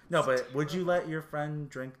 No, but would you let your friend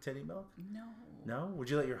drink titty milk? No. No. Would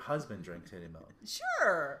you let your husband drink titty milk?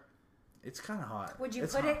 Sure. It's kind of hot. Would you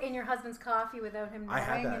It's put hot. it in your husband's coffee without him I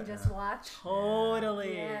had knowing that, and just yeah. watch?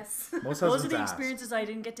 Totally. Yes. Most Those are husbands the ask. experiences I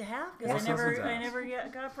didn't get to have Most because I husbands never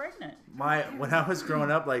ask. got pregnant. When I was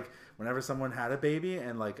growing up, like whenever someone had a baby,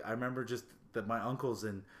 and like I remember just that my uncles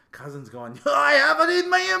and cousins going, I haven't eaten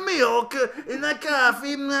my milk in the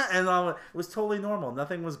coffee, and it was totally normal.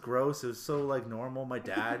 Nothing was gross. It was so like normal. My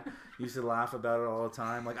dad used to laugh about it all the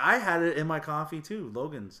time. Like I had it in my coffee too.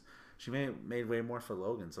 Logan's. She made way more for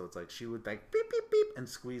Logan, so it's like she would like beep beep beep and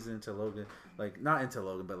squeeze it into Logan, like not into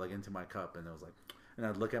Logan, but like into my cup, and it was like, and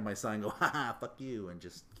I'd look at my son and go, ha, fuck you, and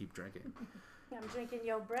just keep drinking. Yeah, I'm drinking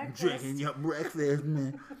your breakfast. Drinking your breakfast,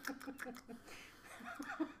 man.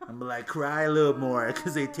 I'm like, cry a little more,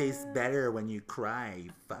 because they taste better when you cry, you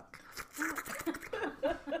fuck.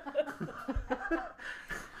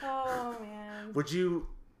 Oh, man. Would you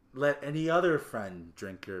let any other friend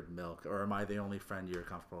drink your milk, or am I the only friend you're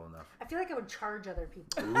comfortable enough? I feel like I would charge other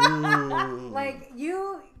people. Ooh. Like,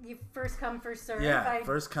 you first come, first serve. Yeah, I'd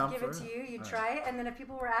first come, give first- it to you, you'd Right. try it, and then if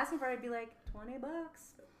people were asking for it, I'd be like, $20.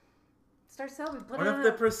 Start selling. Put What it if on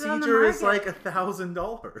the put it on the procedure is market. like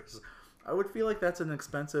 $1,000? I would feel like that's an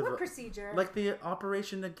expensive. What procedure? Like the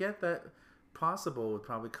operation to get that Possible would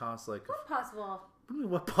probably cost like. Possible. I mean,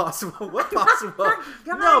 what possible? What possible?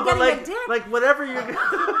 You're No, not but getting a like, dick. like whatever you're.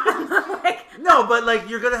 No, but like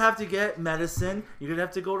you're gonna have to get medicine. You're gonna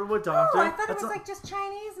have to go to a doctor. Oh, I thought it That's was not- like just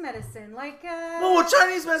Chinese medicine, like. Well,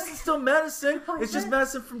 Chinese medicine's still medicine. Oh, It's is just it?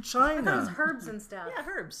 medicine from I thought it was China. herbs and stuff. Yeah,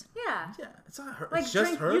 herbs. Yeah. Yeah, it's not herbs. Like It's just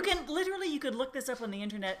drink- herbs. You can literally, you could look this up on the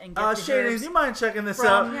internet and get the Shady, herbs do you mind checking this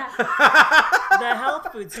from out? Yeah. the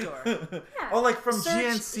health food store. Yeah. Oh, like from Search,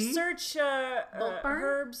 GNC? search Bulk Barn?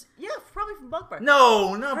 herbs. Yeah, probably from Bulk Barn.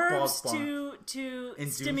 No, not Herbs Bulk Barn. to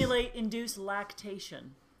Induce? induce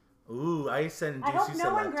lactation. Ooh, I said induce. I hope You no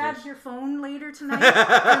said one grabs lactation. your phone later tonight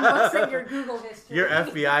and looks at your Google history. Your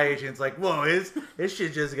FBI agent's like, whoa, his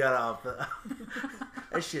shit just got off the.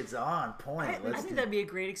 This shit's on point. I Let's think do. that'd be a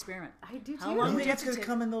great experiment. I do too. How long You do think they have it's to gonna take?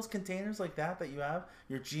 come in those containers like that you have?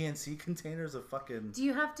 Your GNC containers of fucking. Do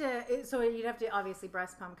you have to? So you'd have to obviously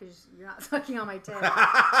breast pump because you're not sucking on my tit. So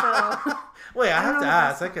Wait, I I don't have to know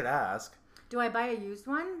ask. if I could ask. do I buy a used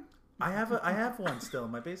one? I have one still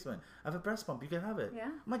in my basement. I have a breast pump. You can have it. Yeah.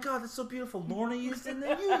 Oh my God, that's so beautiful. Lorna used it, and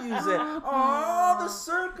then you use it. Oh, the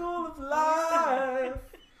circle of life.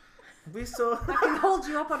 We so. I can hold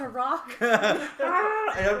you up on a rock.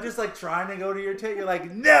 And I'm just like trying to go to your tit. You're like,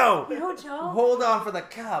 no. No, Joe. Hold on for the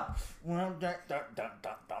cup.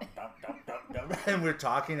 And we're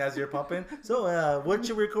talking as you're pumping. So, what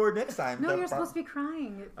should we record next time? No, you're supposed to be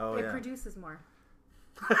crying. Oh, it yeah. produces more.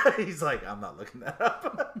 He's like, I'm not looking that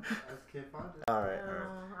up. I can't find it. All right.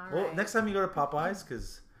 all Well, right. next time you go to Popeyes,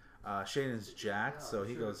 because Shaden's jacked, so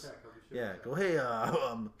he goes, yeah, go, hey,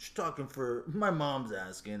 I'm just talking for, my mom's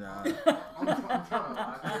asking. I'm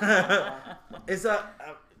trying to. Is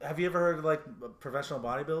have you ever heard of like professional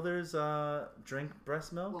bodybuilders drink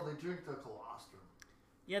breast milk? Well, they drink the colostrum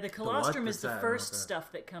Yeah, the what? colostrum is What's the that? first Okay.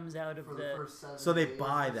 stuff that comes out of for the first 7 So they days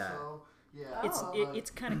buy or that. so. Yeah, it's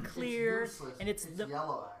kind of clear, it's useless. and it's the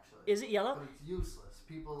yellow actually. is it yellow? But it's useless.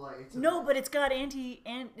 People like it's No, but it's got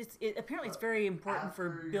apparently it's very important for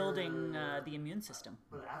After building your- the immune system.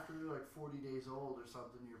 But after you're like 40 days old or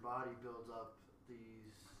something, your body builds up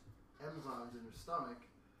these enzymes in your stomach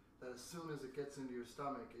that as soon as it gets into your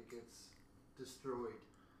stomach, it gets destroyed.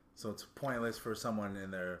 So it's pointless for someone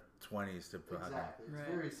in their 20s to put Exactly. It's Right.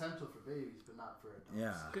 very essential for babies, but not for adults.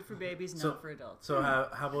 Yeah. Good for babies, So- not for adults. So how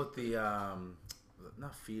about the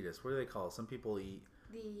not fetus? What do they call it? Some people eat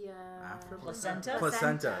The After Placenta?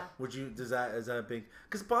 placenta. Would you? Is that a big?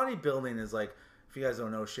 Because bodybuilding is like. If you guys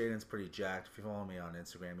don't know, Shaden's pretty jacked. If you follow me on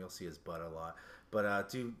Instagram, you'll see his butt a lot. But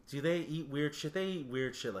do they eat weird shit? They eat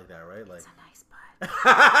weird shit like that, right? Like. It's a nice butt.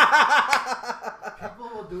 People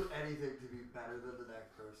will do anything to be better than the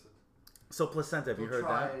next person. So placenta, have you They'll heard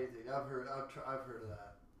try that? anything. I've heard of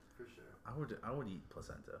that for sure. I would eat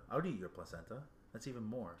placenta. I would eat your placenta. That's even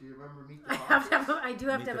more. Do you remember Meet the I have to Fockers? have. I do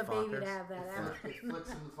have Meet to have a the baby Fockers. to have that. It flicks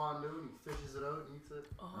in the fondue and he fishes it out and eats it.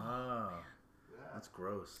 Oh, Yeah. that's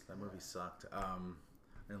gross. That movie sucked. I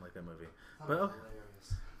didn't like that movie. That But was okay.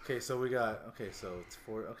 hilarious. Okay, so we got. Okay, so it's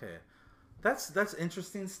 4. Okay, that's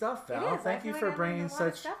interesting stuff, It Val. is. Thank I you feel for like I learned bringing a lot of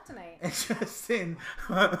such stuff tonight. interesting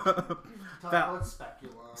Talk Val- about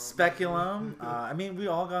speculum. speculum. I mean, we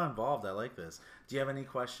all got involved. I like this. Do you have any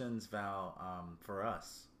questions, Val, for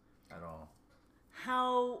us at all?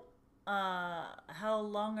 How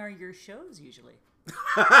long are your shows usually?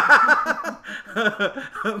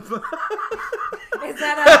 Is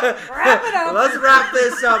that a wrap it up? Let's wrap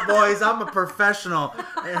this up, boys. I'm a professional.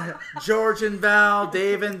 George and Val,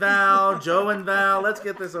 Dave and Val, Joe and Val. Let's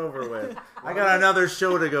get this over with. I got another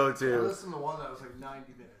show to go I to. listened to one that was like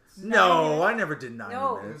 90 minutes. No, I never did 90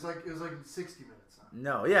 No. minutes. It was like 60 minutes. Huh?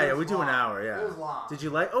 No, It yeah, was we do an long. hour. Yeah. It was long. Did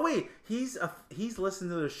you like? Oh wait, he's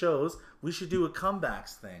listening to the shows. We should do a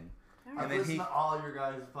comebacks thing. I've And then listened he- to all your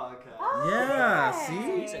guys' podcasts. Oh, Yeah, okay.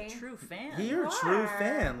 see? He's a true fan. You're a true are.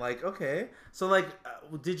 fan. Like, okay, so like,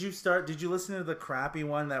 did you listen to the crappy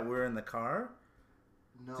one that we're in the car?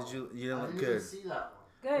 No. Did you I didn't look didn't good? even see that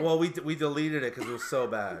Good. Well, we deleted it because it was so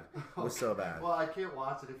bad. It was so bad. one. Well, I can't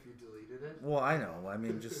watch it if you deleted it. Well, I know. I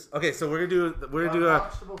mean, just okay. So we're gonna I've do a.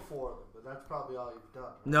 watched about 4 of them, but that's probably all you've done.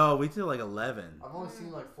 Right? No, we did like 11. I've only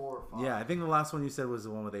seen like 4 or 5. Yeah, I think the last one you said was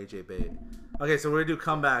the one with AJ Bate. Okay, so we're gonna do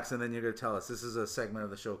comebacks, and then you're gonna tell us. This is a segment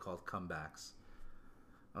of the show called comebacks.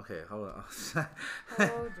 Okay, hold on. Oh,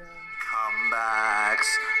 Joe.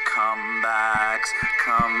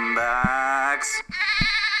 comebacks.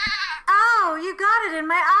 Oh, you got it in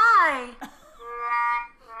my eye.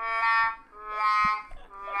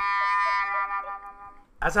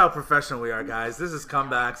 That's how professional we are, guys. This is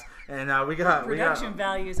comebacks, and we got Production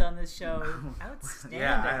values on this show outstanding.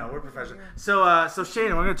 Yeah, I know we're professional. So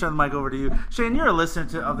Shane, we're gonna turn the mic over to you. Shane, you're a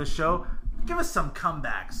listener of the show. Give us some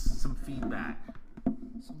comebacks, some feedback.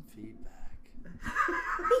 Some feedback.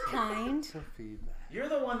 Be kind. Some feedback. You're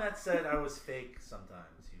the one that said I was fake sometimes.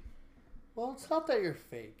 Well, it's not that you're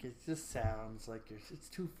fake. It just sounds like it's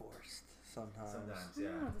too forced sometimes. Sometimes, yeah.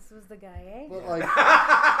 Oh, this was the guy, eh? But like,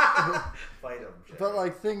 Fight him. but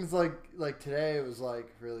like things like today was like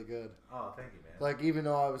really good. Oh, thank you, man. Like even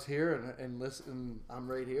though I was here and listen, I'm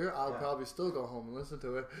right here. I'll Yeah. probably still go home and listen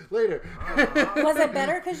to it later. Was it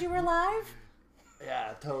better because you were live?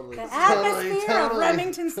 Yeah, totally. The Totally, atmosphere of totally.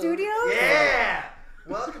 Remington Studios? Yeah.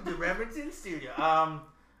 Welcome to Remington Studio.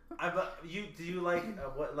 Do you like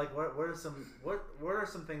what are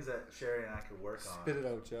some things that Sherry and I could work on? Spit it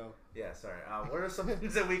out, Joe. Yeah, sorry. What are some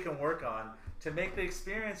things that we can work on to make the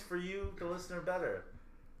experience for you, the listener, better?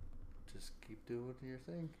 Just keep doing your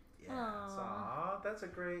thing. Yeah. Aw. That's a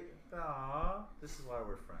great. This is why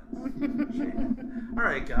we're friends. All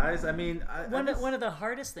right, guys. I mean, One of the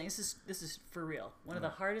hardest things. This is for real. One of the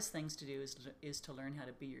hardest things to do is to learn how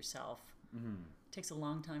to be yourself. Mm-hmm. It takes a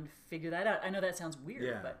long time to figure that out. I know that sounds weird,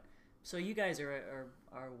 Yeah. but so you guys are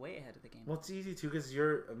way ahead of the game. Well, it's easy too because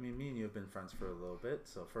me and you have been friends for a little bit,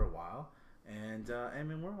 so for a while, and I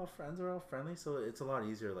mean we're all friends, we're all friendly, so it's a lot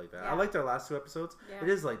easier like that. I Yeah. liked our last 2 episodes. Yeah. It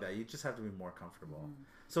is like that. You just have to be more comfortable.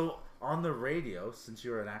 So on the radio, since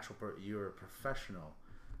you're you're a professional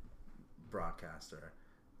broadcaster,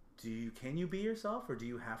 can you be yourself, or do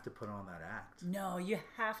you have to put on that act? No, you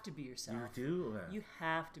have to be yourself. You do. Okay. You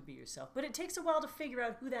have to be yourself, but it takes a while to figure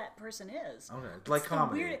out who that person is. Okay. It's Like the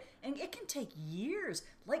comedy. and it can take years.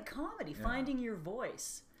 Like comedy, Yeah. finding your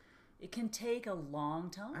voice, it can take a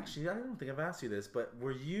long time. Actually, I don't think I've asked you this, but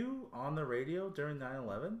were you on the radio during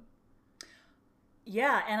 9/11?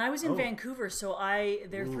 Yeah, and I was in Oh. Vancouver, so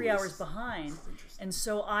they're Ooh, 3 this hours is- behind, this is interesting. and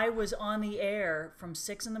so I was on the air from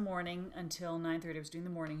 6 in the morning until 9:30. I was doing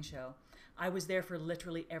the morning show. I was there for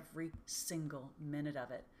literally every single minute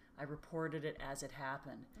of it. I reported it as it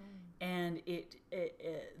happened, and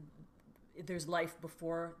there's life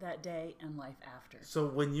before that day and life after. So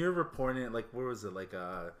when you're reporting it, like, where was it? Like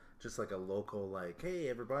just like a local, like, hey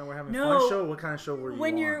everybody, we're having a No. fun show. What kind of show were you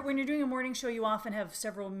When on? you're doing a morning show, you often have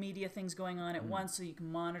several media things going on at once, so you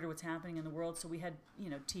can monitor what's happening in the world. So we had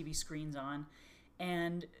TV screens on,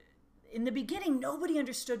 and in the beginning, nobody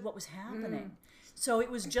understood what was happening. So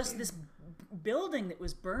it was just this building that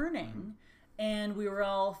was burning, and we were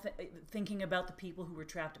all thinking about the people who were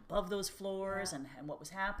trapped above those floors and what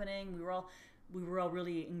was happening. We were all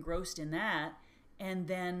really engrossed in that, and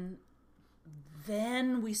then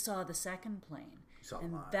we saw the second plane. You saw it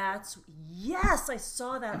And live. yes, I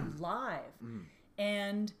saw that live,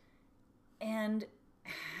 and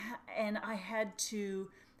I had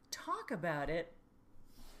to talk about it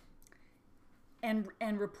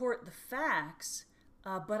and report the facts,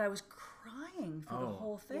 but I was crying for the Oh.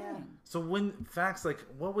 whole thing. Yeah. So when facts, like,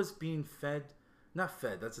 what was being fed? Not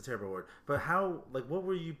fed. That's a terrible word. But how? Like, what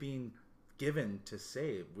were you being given to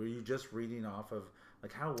say? Were you just reading off of?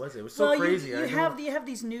 Like, how was it? It was so Well, crazy. you I know- have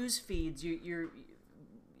these news feeds. You're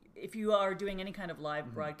if you are doing any kind of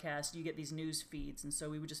live broadcast, you get these news feeds, and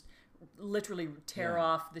so we would just literally tear Yeah.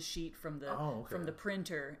 off the sheet from the Oh, okay. from the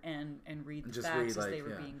printer and read the just facts read, as like, they were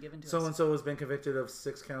yeah. being given to So us. and so has been convicted of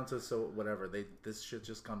 6 counts of so whatever. This shit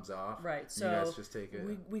just comes off. Right. and So you guys just take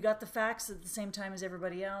it. we got the facts at the same time as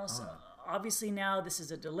everybody else. Obviously now this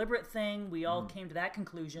is a deliberate thing. We all came to that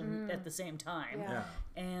conclusion at the same time. Yeah.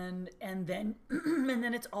 yeah. And then and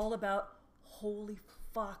then it's all about holy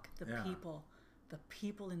fuck the Yeah.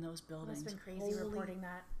 people in those buildings. It's been crazy Holy reporting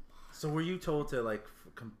that. So were you told to like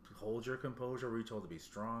hold your composure? Were you told to be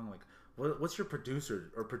strong? Like, what's your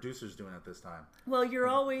producers doing at this time? Well, you're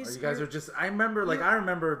always Or you guys are just. I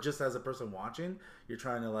remember just as a person watching, you're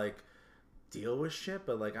trying to like deal with shit,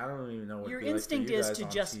 but like I don't even know what your it'd be like for instinct you is guys to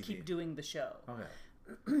on just TV. keep doing the show. Okay.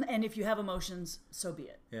 And if you have emotions, so be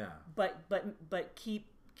it. Yeah. But keep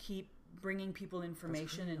bringing people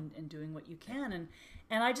information and doing what you can.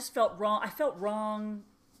 And I just felt wrong. I felt wrong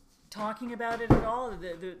talking about it at all.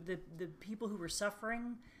 The people who were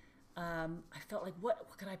suffering, I felt like what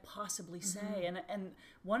could I possibly say? And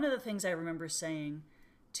one of the things I remember saying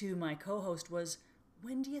to my co-host was,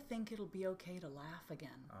 when do you think it'll be okay to laugh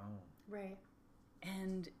again? Oh. Right.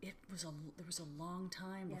 And there was a long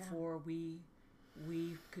time Yeah. before we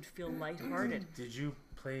could feel lighthearted. Did you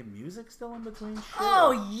play music still in between shit?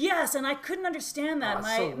 Oh yes, and I couldn't understand that. Oh, it's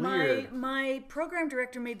so my weird. my program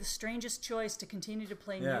director made the strangest choice to continue to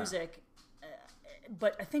play Yeah. music,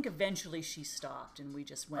 but I think eventually she stopped, and we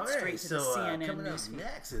just went All right, straight to so the CNN coming up newsfeed.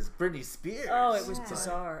 next is Britney Spears. Oh, it was Yeah.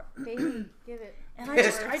 bizarre. Baby, give it. And I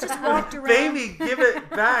just walked around. Baby, give it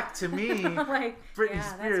back to me. I'm like, Britney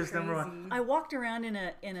yeah, Spears, that's number one. crazy. I walked around in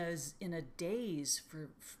a daze for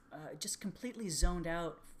just completely zoned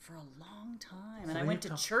out for a long time, and I then went you to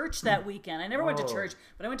come- church that weekend. I never went to Oh. church,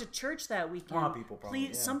 but I went to church that weekend. lot of people probably,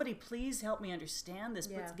 please, yeah. somebody, please help me understand this.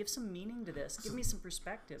 Yeah. Give some meaning to this. Give me some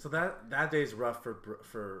perspective. So that day's rough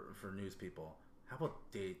for news people. How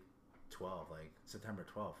about day 12, like September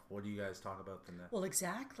 12th? What do you guys talk about the next? Well,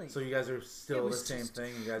 exactly. So you guys are still It the was same just-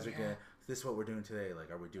 thing. You guys are yeah. getting. This is what we're doing today. Like,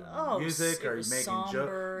 are we doing Oh, music? it Are you was making jokes?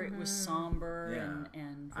 somber. It was somber Yeah.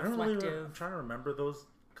 and I don't really. reflective. I'm trying to remember those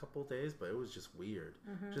couple days, but it was just weird.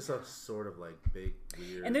 Just a sort of like big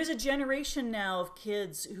weird. And there's a generation now of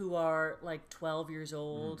kids who are like 12 years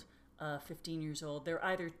old, 15 years old. They're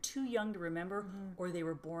either too young to remember or they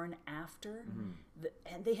were born after,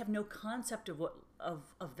 and they have no concept of what of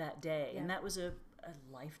that day. And that was a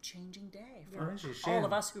life-changing day for Oh, actually, all Shane-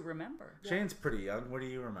 of us who remember. Shane's pretty young. What do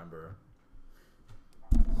you remember?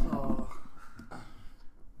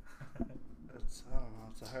 So, I don't know.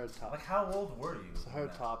 It's a hard topic. Like, how old were you? It's a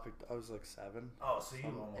hard topic. I was like 7. Oh, so you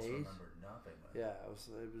I'm almost 8. remember nothing. Yeah,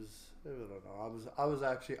 I don't know. I was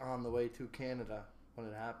actually on the way to Canada when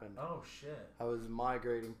it happened. Oh shit. I was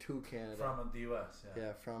migrating to Canada. From the U.S. Yeah.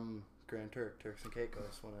 Yeah, from Grand Turks and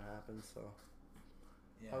Caicos when it happened. So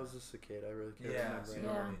Yeah. I was just a kid. I really can't Yeah. remember. So you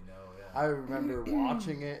anything. don't Yeah. really know. Yeah. I remember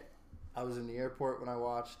watching it. I was in the airport when I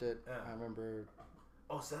watched it. Yeah. I remember.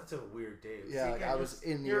 Oh, so that's a weird day. Yeah, See, like, again, I was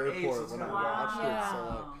in the your age, airport so it's when I gonna- watched it. So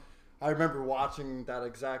Yeah. like, I remember watching that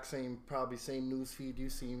exact same news feed you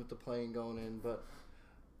seen with the plane going in, but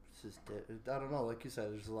it's just I don't know. Like you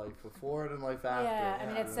said, there's life before it and life after. Yeah, I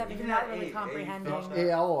mean, at 7, Even you're not at really 8, comprehending. you felt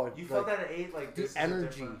Yeah, oh, You felt like, that at 8, like the this is a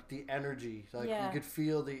energy, different- like Yeah. you could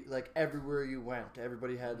feel like everywhere you went,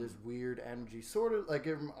 everybody had this weird energy. Sort of like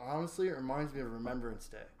honestly, it reminds me of Remembrance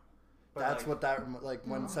Day. But, That's like- what that like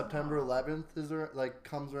when September 11th is like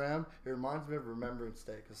comes around. It reminds me of Remembrance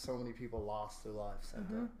Day because so many people lost their lives that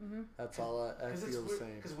day. That's all I feel the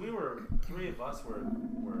same. Because we were 3 of us were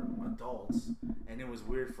adults, and it was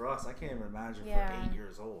weird for us. I can't even imagine Yeah. for 8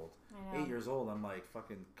 years old. I know. 8 years old, I'm like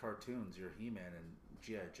fucking cartoons. You're He-Man and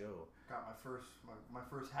G.I. Joe. Got my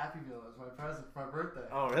first Happy Meal as my present for my birthday.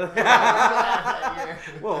 Oh really? That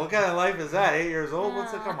year. Well, what kind of life is that? 8 years old?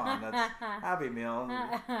 Come on, that's Happy Meal.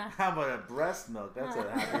 How about a breast milk? That's the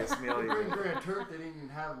happiest meal you During can. Grand Turk, they didn't even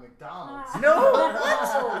have a McDonald's. No,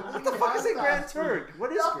 No, what the fuck is a Grand Turk?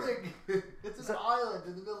 What is Grand? Nothing. It's an island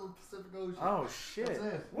in the middle of the Pacific Ocean. Oh shit! That's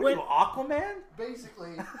it. What are you, Aquaman?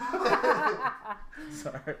 Basically.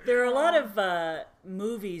 Sorry. There are a lot of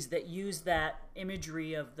movies that use that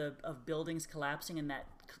imagery of buildings collapsing and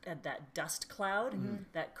that dust cloud,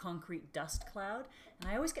 that concrete dust cloud, and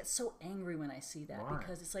I always get so angry when I see that Why?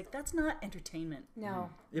 because it's like that's not entertainment. No.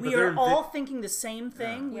 Yeah, We but they're are all thinking the same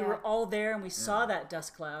thing. We Yeah. were all there and we saw that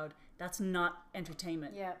dust cloud. That's not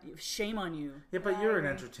entertainment. Yeah. Shame on you. Yeah, but Yeah, you're I an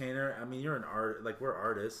agree. entertainer. I mean, you're an art. Like we're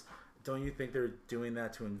artists. Don't you think they're doing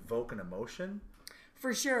that to invoke an emotion?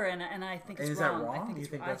 For sure, and I think it's And is that wrong. wrong? I think You it's,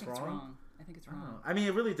 think I that's think it's wrong? wrong. I think it's wrong. I mean,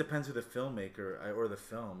 it really depends who the filmmaker or the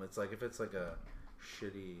film. It's like if it's like a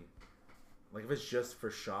shitty, like if it's just for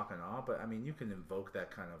shock and awe. But I mean, you can invoke that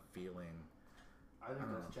kind of feeling. I think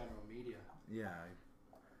that's general media. Yeah,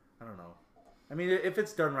 I don't know. I mean, if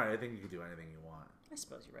it's done right, I think you can do anything you want. I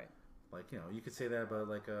suppose you're right. Like, you know, you could say that about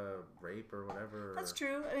like a rape or whatever. That's or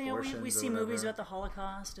true. You know, we abortions or see movies whatever. about the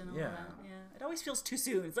Holocaust and all Yeah. that. Yeah, it always feels too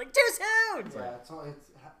soon. It's like too soon. Yeah,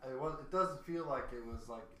 it doesn't feel like it was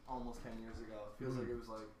like almost 10 years ago. It feels like it was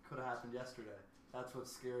like could have happened yesterday. That's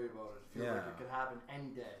what's scary about it. It feels like Yeah. it could happen any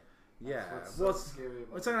day. Yeah, What's well, so it's, scary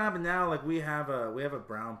about what's not gonna happen now? Like we have a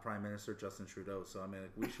brown prime minister, Justin Trudeau. So I mean,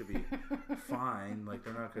 like we should be fine. Like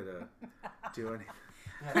they're not gonna do anything.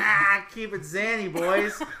 Keep it zany,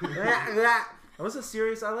 boys. It was a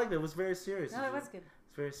serious. I liked it. It was very serious. No, that was good.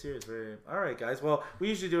 It's very serious. Very. All right, guys. Well, we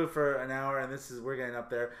usually do it for an hour, and we're getting up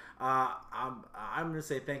there. I'm gonna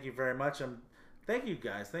say thank you very much. Thank you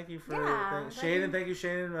guys. Thank you for Yeah, Shannon. Thank you,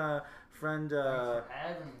 Shannon, friend. Thanks for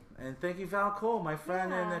having me. And thank you, Val Cole, my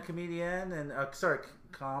friend and Yeah. a comedian and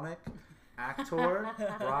comic, actor,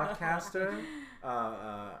 broadcaster,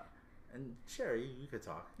 and Sherry, you could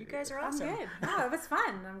talk. You guys are I'm awesome. good. No, it was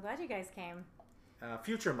fun. I'm glad you guys came.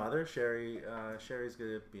 Future mother, Sherry. Sherry's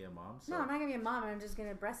gonna be a mom. So. No, I'm not gonna be a mom. I'm just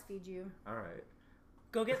gonna breastfeed you. All right.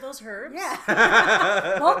 Go get those herbs.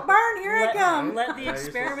 Yeah. Won't burn. Here I come. Let the Now you're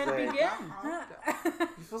supposed to experiment say- begin.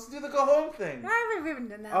 You're supposed to do the go home thing. we haven't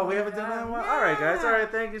done that. Oh, one we yet. haven't done that one. All right, guys. All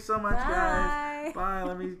right. Thank you so much, guys. Bye. Bye. Bye.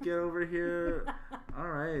 Let me get over here. All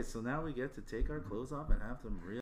right. So now we get to take our clothes off and have some real.